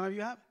 maybe some of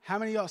you have. How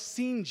many of y'all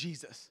seen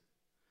Jesus?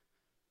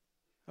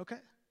 Okay,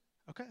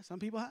 some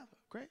people have.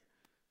 Great.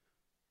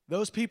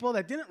 Those people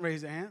that didn't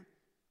raise their hand,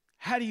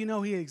 how do you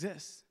know He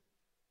exists?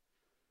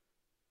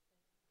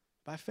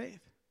 By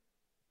faith.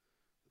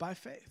 By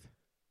faith.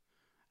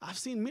 I've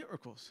seen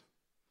miracles.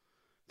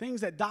 Things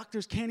that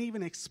doctors can't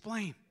even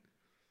explain.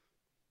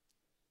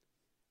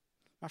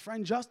 My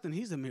friend Justin,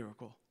 he's a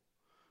miracle.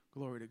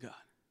 Glory to God.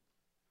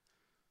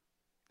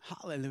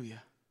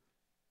 Hallelujah.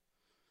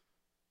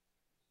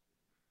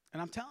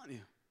 And I'm telling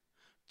you,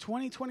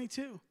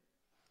 2022,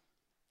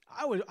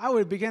 I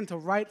would begin to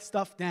write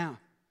stuff down.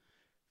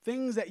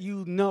 Things that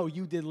you know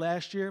you did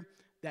last year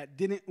that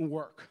didn't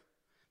work,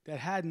 that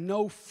had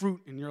no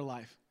fruit in your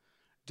life.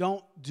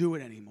 Don't do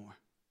it anymore.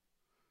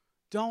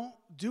 Don't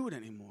do it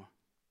anymore.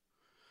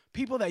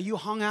 People that you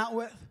hung out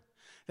with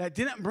that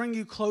didn't bring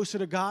you closer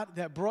to God,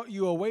 that brought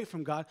you away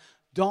from God,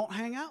 don't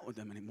hang out with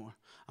them anymore.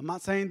 I'm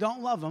not saying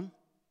don't love them,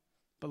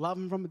 but love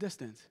them from a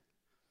distance.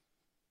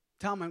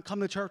 Tell them, come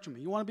to church with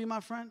me. You want to be my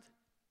friend?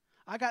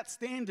 I got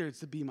standards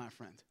to be my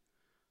friend.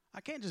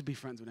 I can't just be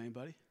friends with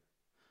anybody,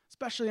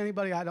 especially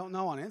anybody I don't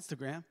know on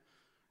Instagram.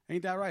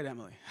 Ain't that right,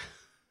 Emily?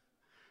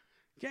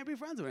 Can't be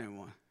friends with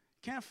anyone.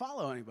 Can't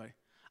follow anybody.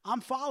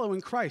 I'm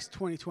following Christ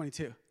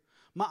 2022.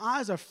 My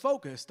eyes are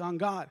focused on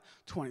God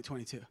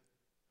 2022.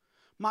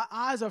 My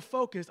eyes are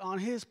focused on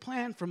His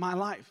plan for my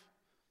life.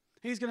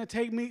 He's going to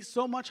take me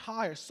so much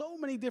higher, so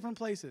many different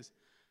places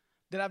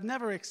that I've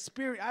never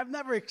experienced, I've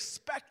never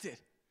expected.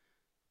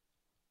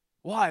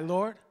 Why,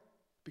 Lord?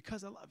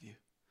 Because I love you.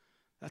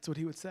 That's what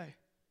He would say.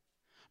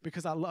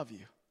 Because I love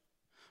you.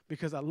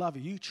 Because I love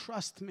you. You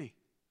trust me.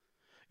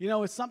 You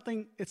know, it's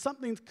something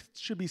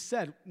should be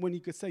said when you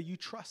could say you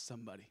trust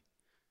somebody.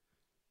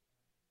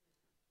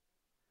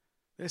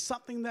 There's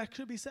something that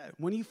could be said.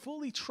 When you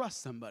fully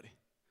trust somebody,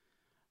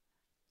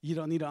 you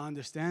don't need to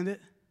understand it.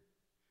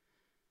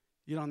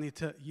 You don't need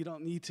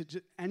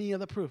to any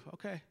other proof.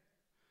 Okay,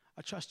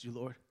 I trust you,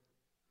 Lord.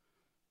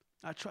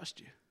 I trust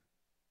you.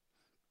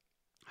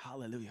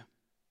 Hallelujah.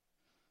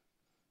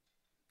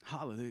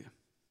 Hallelujah.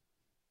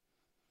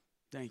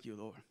 Thank you,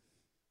 Lord.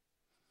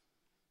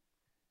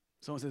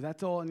 Someone says,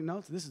 that's all in your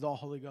notes? This is all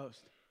Holy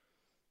Ghost.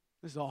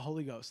 This is all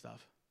Holy Ghost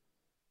stuff.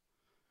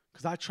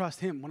 Because I trust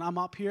him. When I'm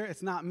up here,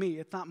 it's not me.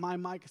 It's not my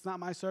mic. It's not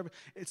my service.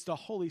 It's the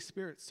Holy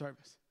Spirit's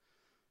service.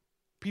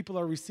 People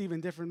are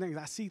receiving different things.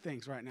 I see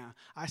things right now.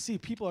 I see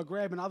people are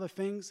grabbing other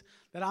things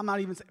that I'm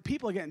not even saying.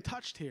 People are getting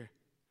touched here.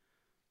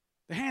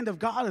 The hand of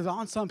God is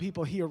on some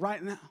people here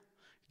right now.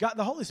 God,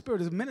 the Holy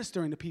Spirit is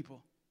ministering to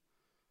people.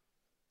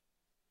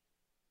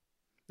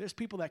 There's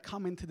people that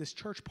come into this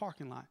church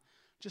parking lot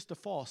just to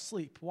fall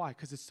asleep. Why?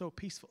 Because it's so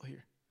peaceful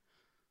here.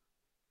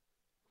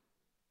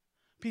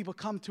 People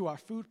come to our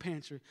food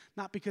pantry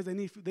not because they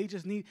need food. They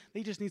just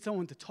need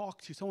someone to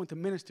talk to, someone to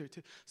minister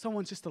to,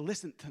 someone just to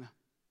listen to them.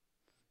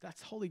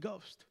 That's Holy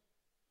Ghost.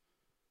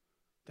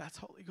 That's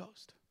Holy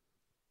Ghost.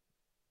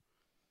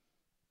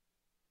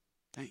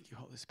 Thank you,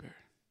 Holy Spirit.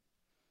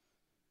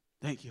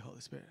 Thank you,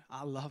 Holy Spirit.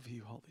 I love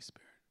you, Holy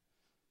Spirit.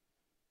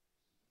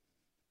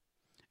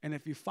 And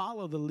if you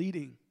follow the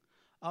leading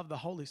of the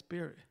Holy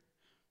Spirit,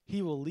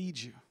 he will lead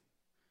you.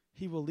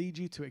 He will lead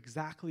you to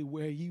exactly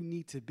where you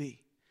need to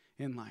be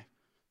in life.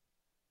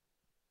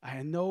 I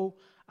had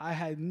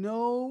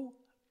no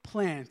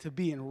plan to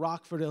be in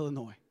Rockford,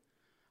 Illinois.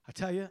 I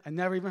tell you, I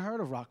never even heard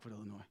of Rockford,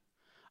 Illinois.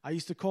 I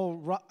used to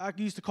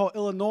call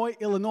Illinois,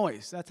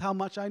 Illinois. That's how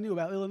much I knew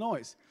about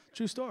Illinois.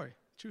 True story.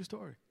 True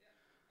story.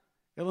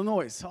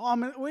 Illinois.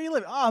 Where you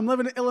live? Oh, I'm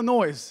living in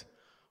Illinois.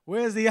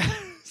 Where's the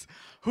S?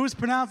 Who's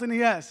pronouncing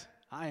the S?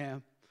 I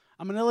am.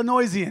 I'm an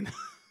Illinoisian.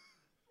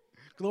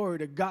 Glory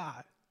to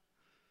God.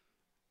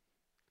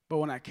 But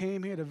when I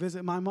came here to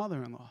visit my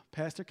mother-in-law,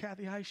 Pastor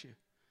Kathy Heishu,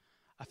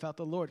 I felt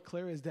the Lord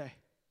clear as day.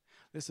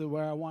 This is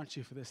where I want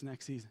you for this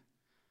next season.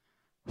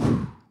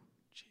 Whew,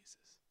 Jesus.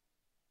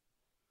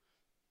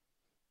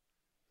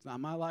 It's not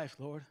my life,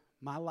 Lord.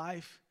 My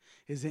life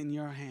is in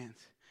your hands,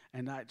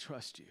 and I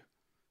trust you.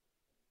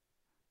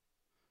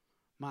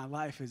 My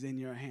life is in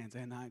your hands,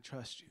 and I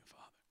trust you, Father.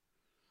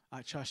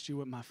 I trust you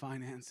with my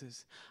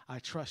finances. I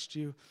trust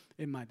you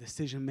in my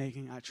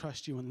decision-making. I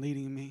trust you in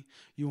leading me.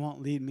 You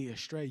won't lead me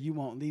astray. You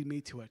won't lead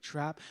me to a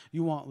trap.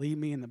 You won't lead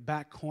me in the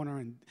back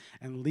corner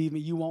and leave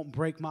me. You won't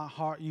break my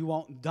heart. You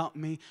won't dump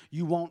me.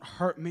 You won't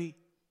hurt me.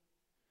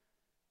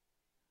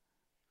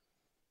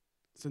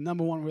 It's the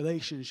number one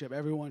relationship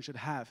everyone should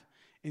have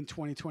in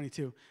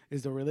 2022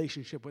 is the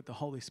relationship with the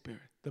Holy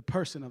Spirit, the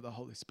person of the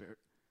Holy Spirit.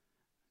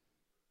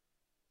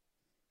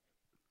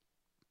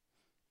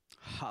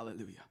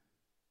 Hallelujah.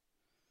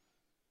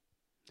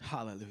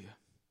 Hallelujah.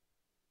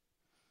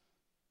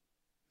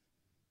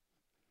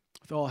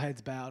 With all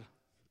heads bowed,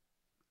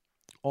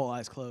 all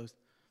eyes closed.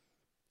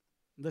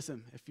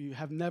 Listen, if you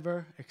have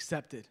never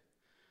accepted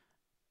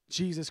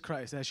Jesus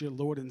Christ as your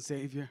Lord and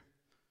Savior,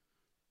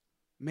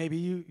 maybe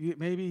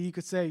you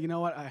could say, you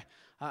know what,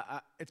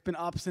 it's been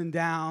ups and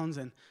downs,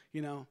 and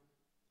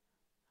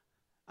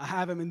I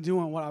haven't been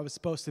doing what I was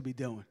supposed to be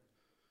doing.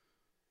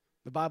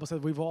 The Bible says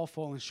we've all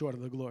fallen short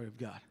of the glory of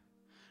God,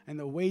 and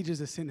the wages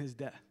of sin is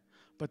death.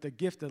 But the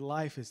gift of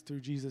life is through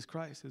Jesus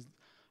Christ, is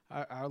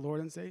our Lord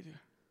and Savior.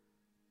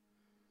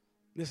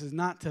 This is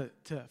not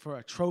for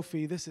a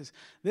trophy. This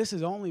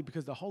is only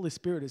because the Holy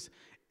Spirit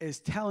is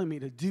telling me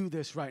to do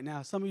this right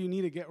now. Some of you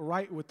need to get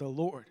right with the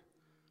Lord.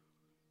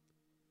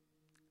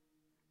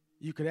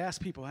 You could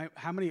ask people,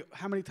 how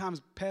many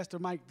times Pastor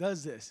Mike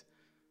does this?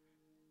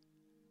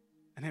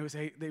 And they would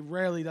say, they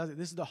rarely does it.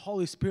 This is the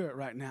Holy Spirit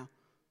right now.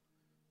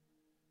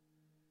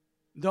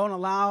 Don't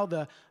allow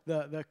the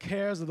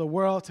cares of the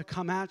world to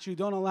come at you.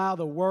 Don't allow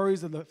the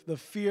worries of the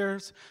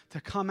fears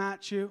to come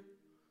at you.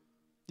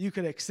 You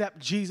could accept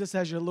Jesus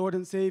as your Lord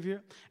and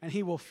Savior, and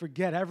he will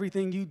forget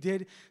everything you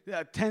did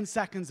 10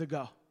 seconds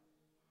ago.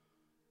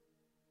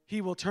 He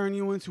will turn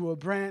you into a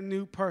brand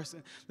new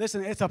person.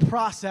 Listen, it's a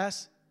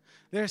process.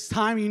 There's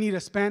time you need to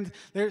spend.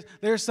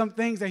 There's some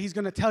things that he's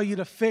going to tell you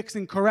to fix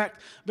and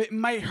correct. But it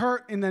might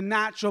hurt in the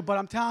natural, but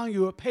I'm telling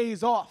you, it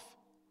pays off.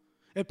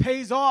 It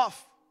pays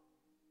off.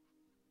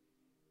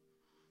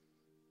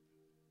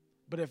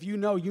 But if you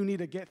know you need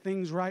to get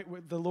things right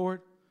with the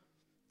Lord,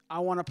 I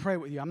want to pray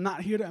with you. I'm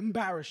not here to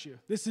embarrass you.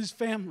 This is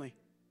family.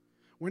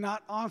 We're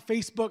not on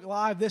Facebook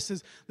Live. This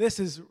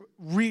is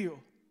real.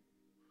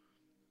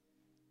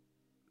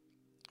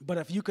 But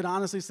if you could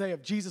honestly say,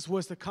 if Jesus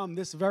was to come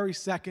this very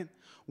second,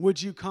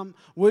 would you come?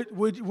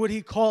 Would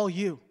he call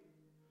you?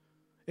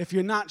 If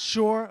you're not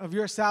sure of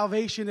your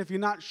salvation, if you're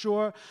not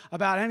sure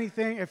about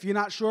anything, if you're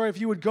not sure if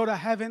you would go to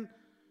heaven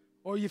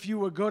or if you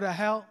would go to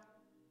hell,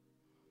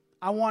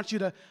 I want you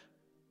to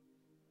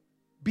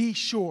be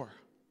sure.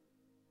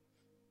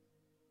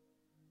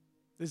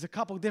 There's a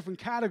couple different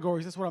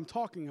categories. That's what I'm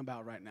talking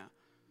about right now.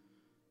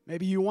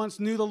 Maybe you once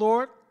knew the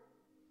Lord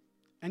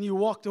and you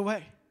walked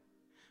away.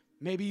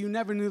 Maybe you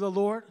never knew the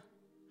Lord,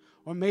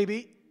 Or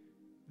maybe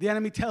the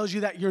enemy tells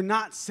you that you're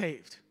not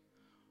saved.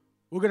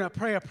 We're going to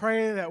pray a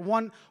prayer that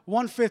one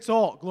fits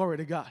all. Glory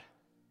to God.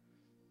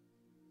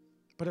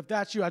 But if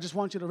that's you, I just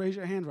want you to raise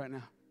your hand right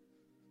now.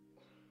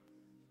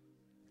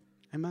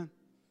 Amen.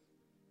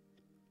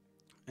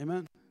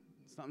 Amen.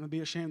 It's nothing to be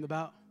ashamed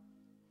about.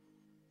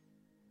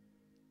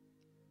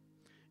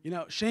 You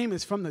know, shame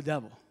is from the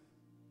devil.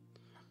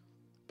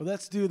 But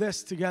let's do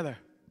this together.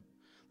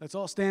 Let's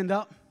all stand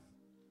up.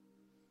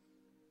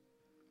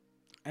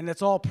 And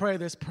let's all pray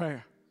this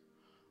prayer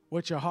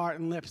with your heart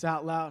and lips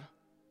out loud.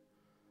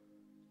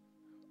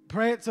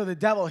 Pray it so the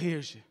devil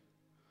hears you.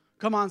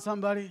 Come on,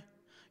 somebody.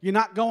 You're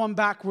not going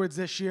backwards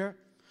this year.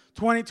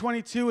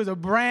 2022 is a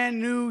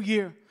brand new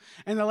year.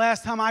 And the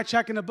last time I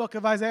checked in the book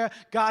of Isaiah,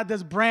 God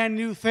does brand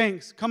new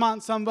things. Come on,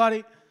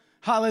 somebody.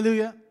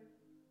 Hallelujah.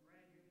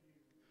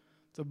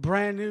 It's a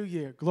brand new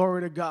year.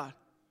 Glory to God.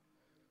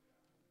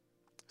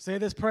 Say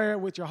this prayer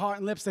with your heart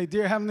and lips. Say,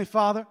 Dear Heavenly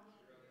Father,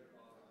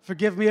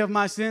 forgive me of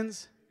my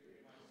sins.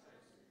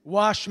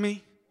 Wash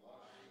me.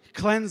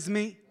 Cleanse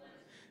me.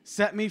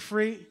 Set me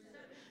free.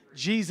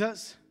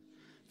 Jesus,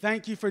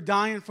 thank you for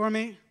dying for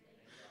me.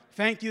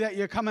 Thank you that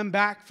you're coming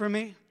back for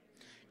me.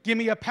 Give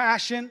me a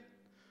passion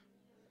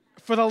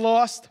for the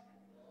lost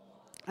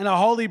and a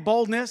holy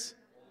boldness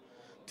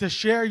to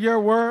share your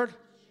word,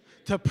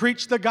 to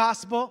preach the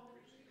gospel.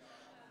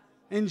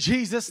 In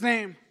Jesus'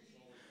 name,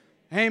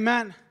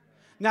 amen.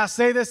 Now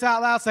say this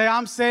out loud. Say,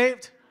 I'm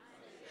saved.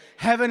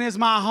 Heaven is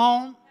my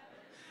home.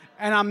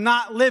 And I'm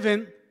not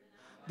living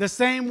the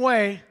same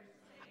way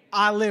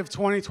I lived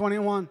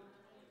 2021.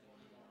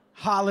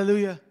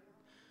 Hallelujah.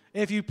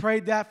 If you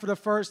prayed that for the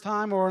first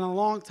time or in a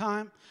long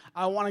time,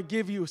 I want to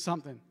give you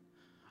something.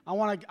 I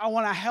want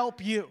to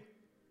help you.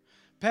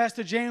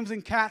 Pastor James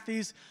and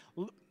Kathy's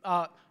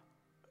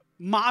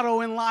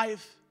motto in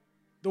life,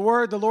 the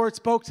word the Lord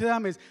spoke to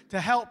them, is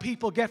to help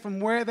people get from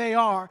where they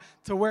are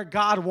to where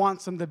God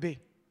wants them to be.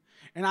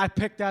 And I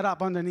picked that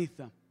up underneath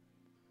them.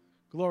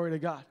 Glory to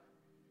God.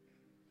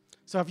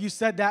 So if you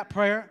said that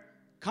prayer,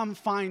 come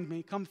find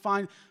me. Come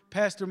find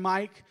Pastor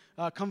Mike.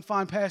 Come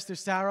find Pastor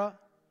Sarah.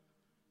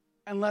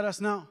 And let us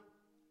know.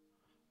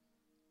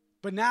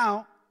 But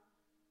now,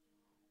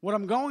 what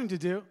I'm going to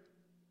do,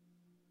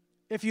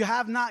 if you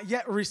have not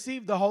yet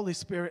received the Holy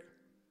Spirit,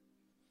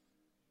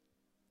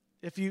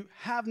 if you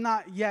have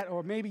not yet,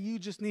 or maybe you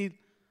just need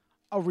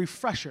a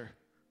refresher,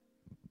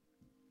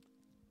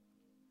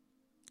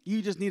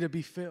 you just need to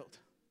be filled.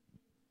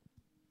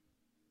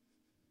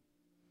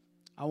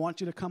 I want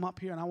you to come up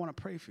here and I want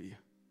to pray for you.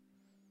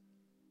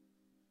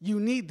 You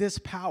need this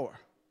power.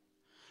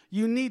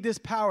 You need this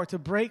power to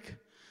break.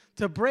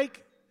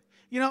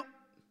 You know,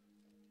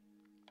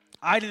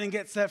 I didn't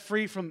get set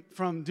free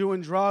from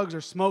doing drugs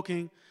or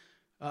smoking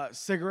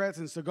cigarettes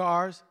and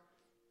cigars.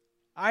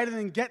 I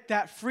didn't get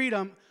that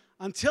freedom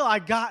until I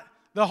got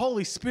the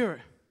Holy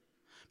Spirit,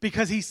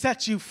 because he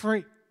sets you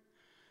free.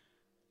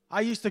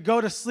 I used to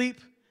go to sleep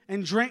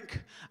and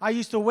drink. I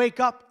used to wake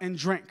up and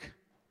drink.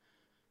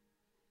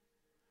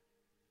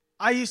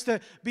 I used to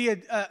be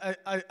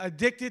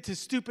addicted to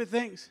stupid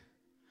things.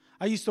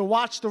 I used to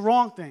watch the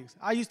wrong things.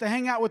 I used to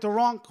hang out with the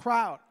wrong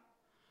crowd.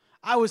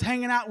 I was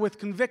hanging out with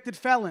convicted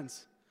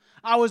felons.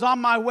 I was on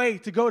my way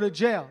to go to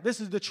jail. This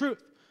is the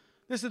truth.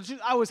 This is the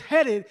truth. I was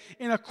headed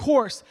in a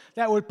course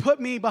that would put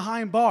me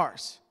behind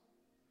bars.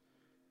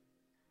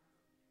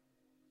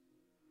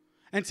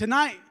 And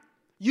tonight,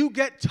 you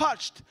get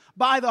touched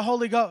by the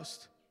Holy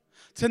Ghost.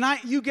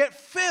 Tonight, you get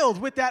filled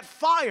with that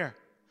fire.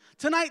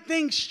 Tonight,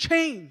 things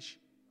change.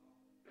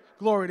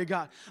 Glory to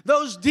God.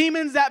 Those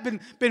demons that have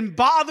been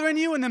bothering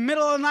you in the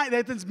middle of the night,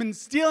 that's been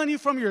stealing you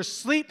from your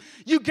sleep,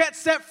 you get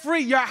set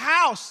free. Your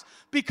house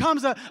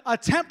becomes a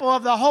temple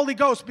of the Holy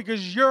Ghost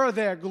because you're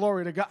there.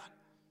 Glory to God.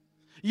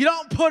 You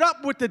don't put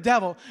up with the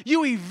devil.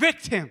 You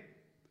evict him.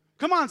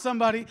 Come on,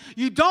 somebody.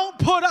 You don't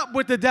put up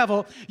with the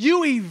devil.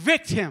 You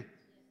evict him.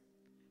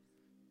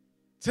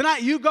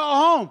 Tonight, you go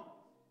home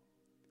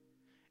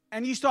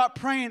and you start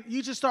praying.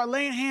 You just start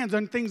laying hands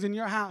on things in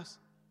your house.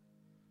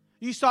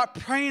 You start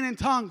praying in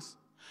tongues.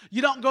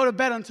 You don't go to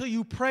bed until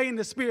you pray in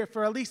the Spirit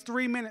for at least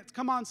 3 minutes.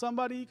 Come on,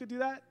 somebody, you could do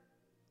that.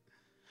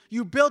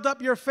 You build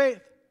up your faith.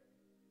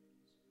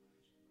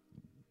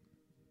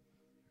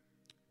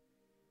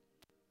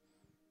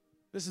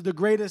 This is the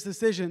greatest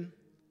decision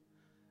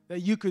that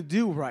you could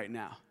do right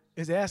now,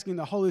 is asking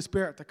the Holy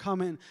Spirit to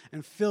come in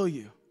and fill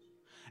you.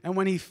 And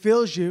when he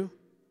fills you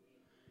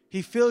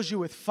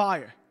with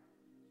fire.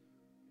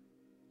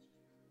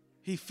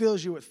 He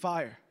fills you with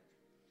fire.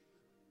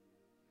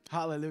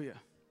 Hallelujah.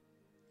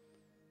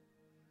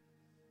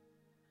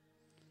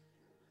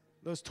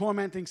 Those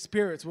tormenting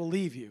spirits will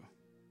leave you.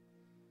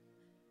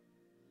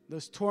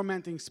 Those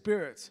tormenting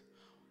spirits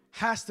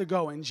has to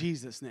go in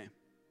Jesus' name.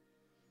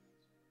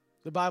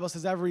 The Bible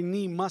says every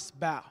knee must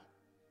bow.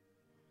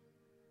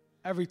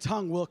 Every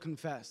tongue will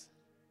confess.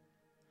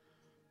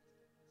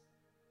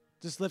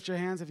 Just lift your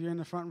hands if you're in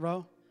the front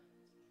row.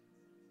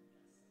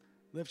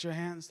 Lift your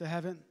hands to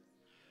heaven.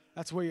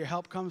 That's where your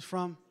help comes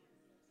from.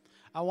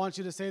 I want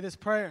you to say this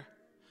prayer.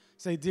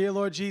 Say, Dear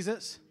Lord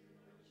Jesus,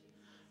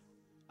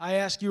 I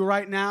ask you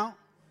right now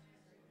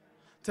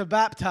to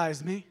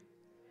baptize me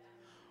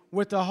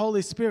with the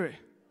Holy Spirit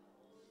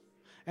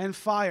and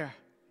fire.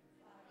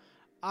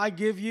 I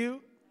give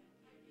you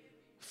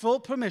full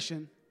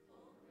permission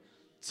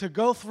to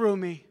go through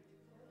me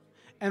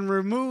and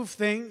remove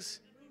things,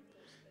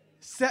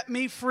 set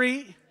me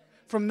free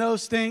from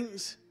those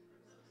things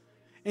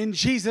in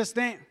Jesus'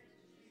 name.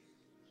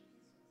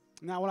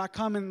 Now when I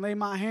come and lay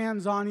my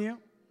hands on you,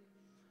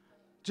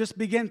 just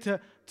begin to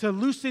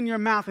loosen your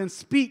mouth and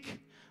speak.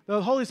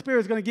 The Holy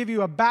Spirit is going to give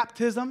you a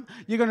baptism.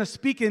 You're going to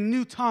speak in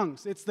new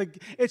tongues.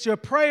 It's your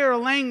prayer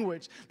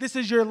language. This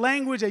is your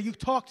language that you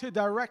talk to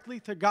directly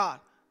to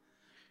God.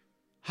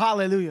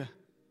 Hallelujah.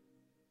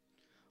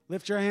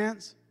 Lift your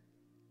hands.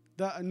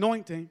 The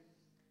anointing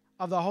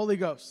of the Holy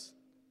Ghost.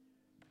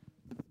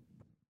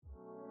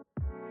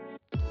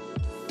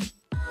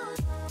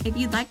 If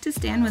you'd like to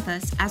stand with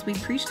us as we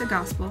preach the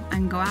gospel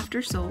and go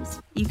after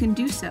souls, you can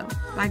do so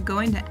by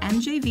going to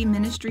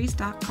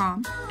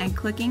mjvministries.com and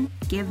clicking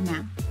Give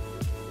Now.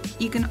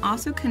 You can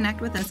also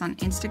connect with us on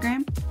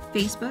Instagram,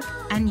 Facebook,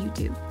 and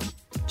YouTube.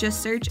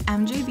 Just search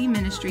MJV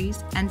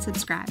Ministries and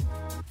subscribe.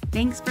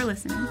 Thanks for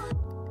listening.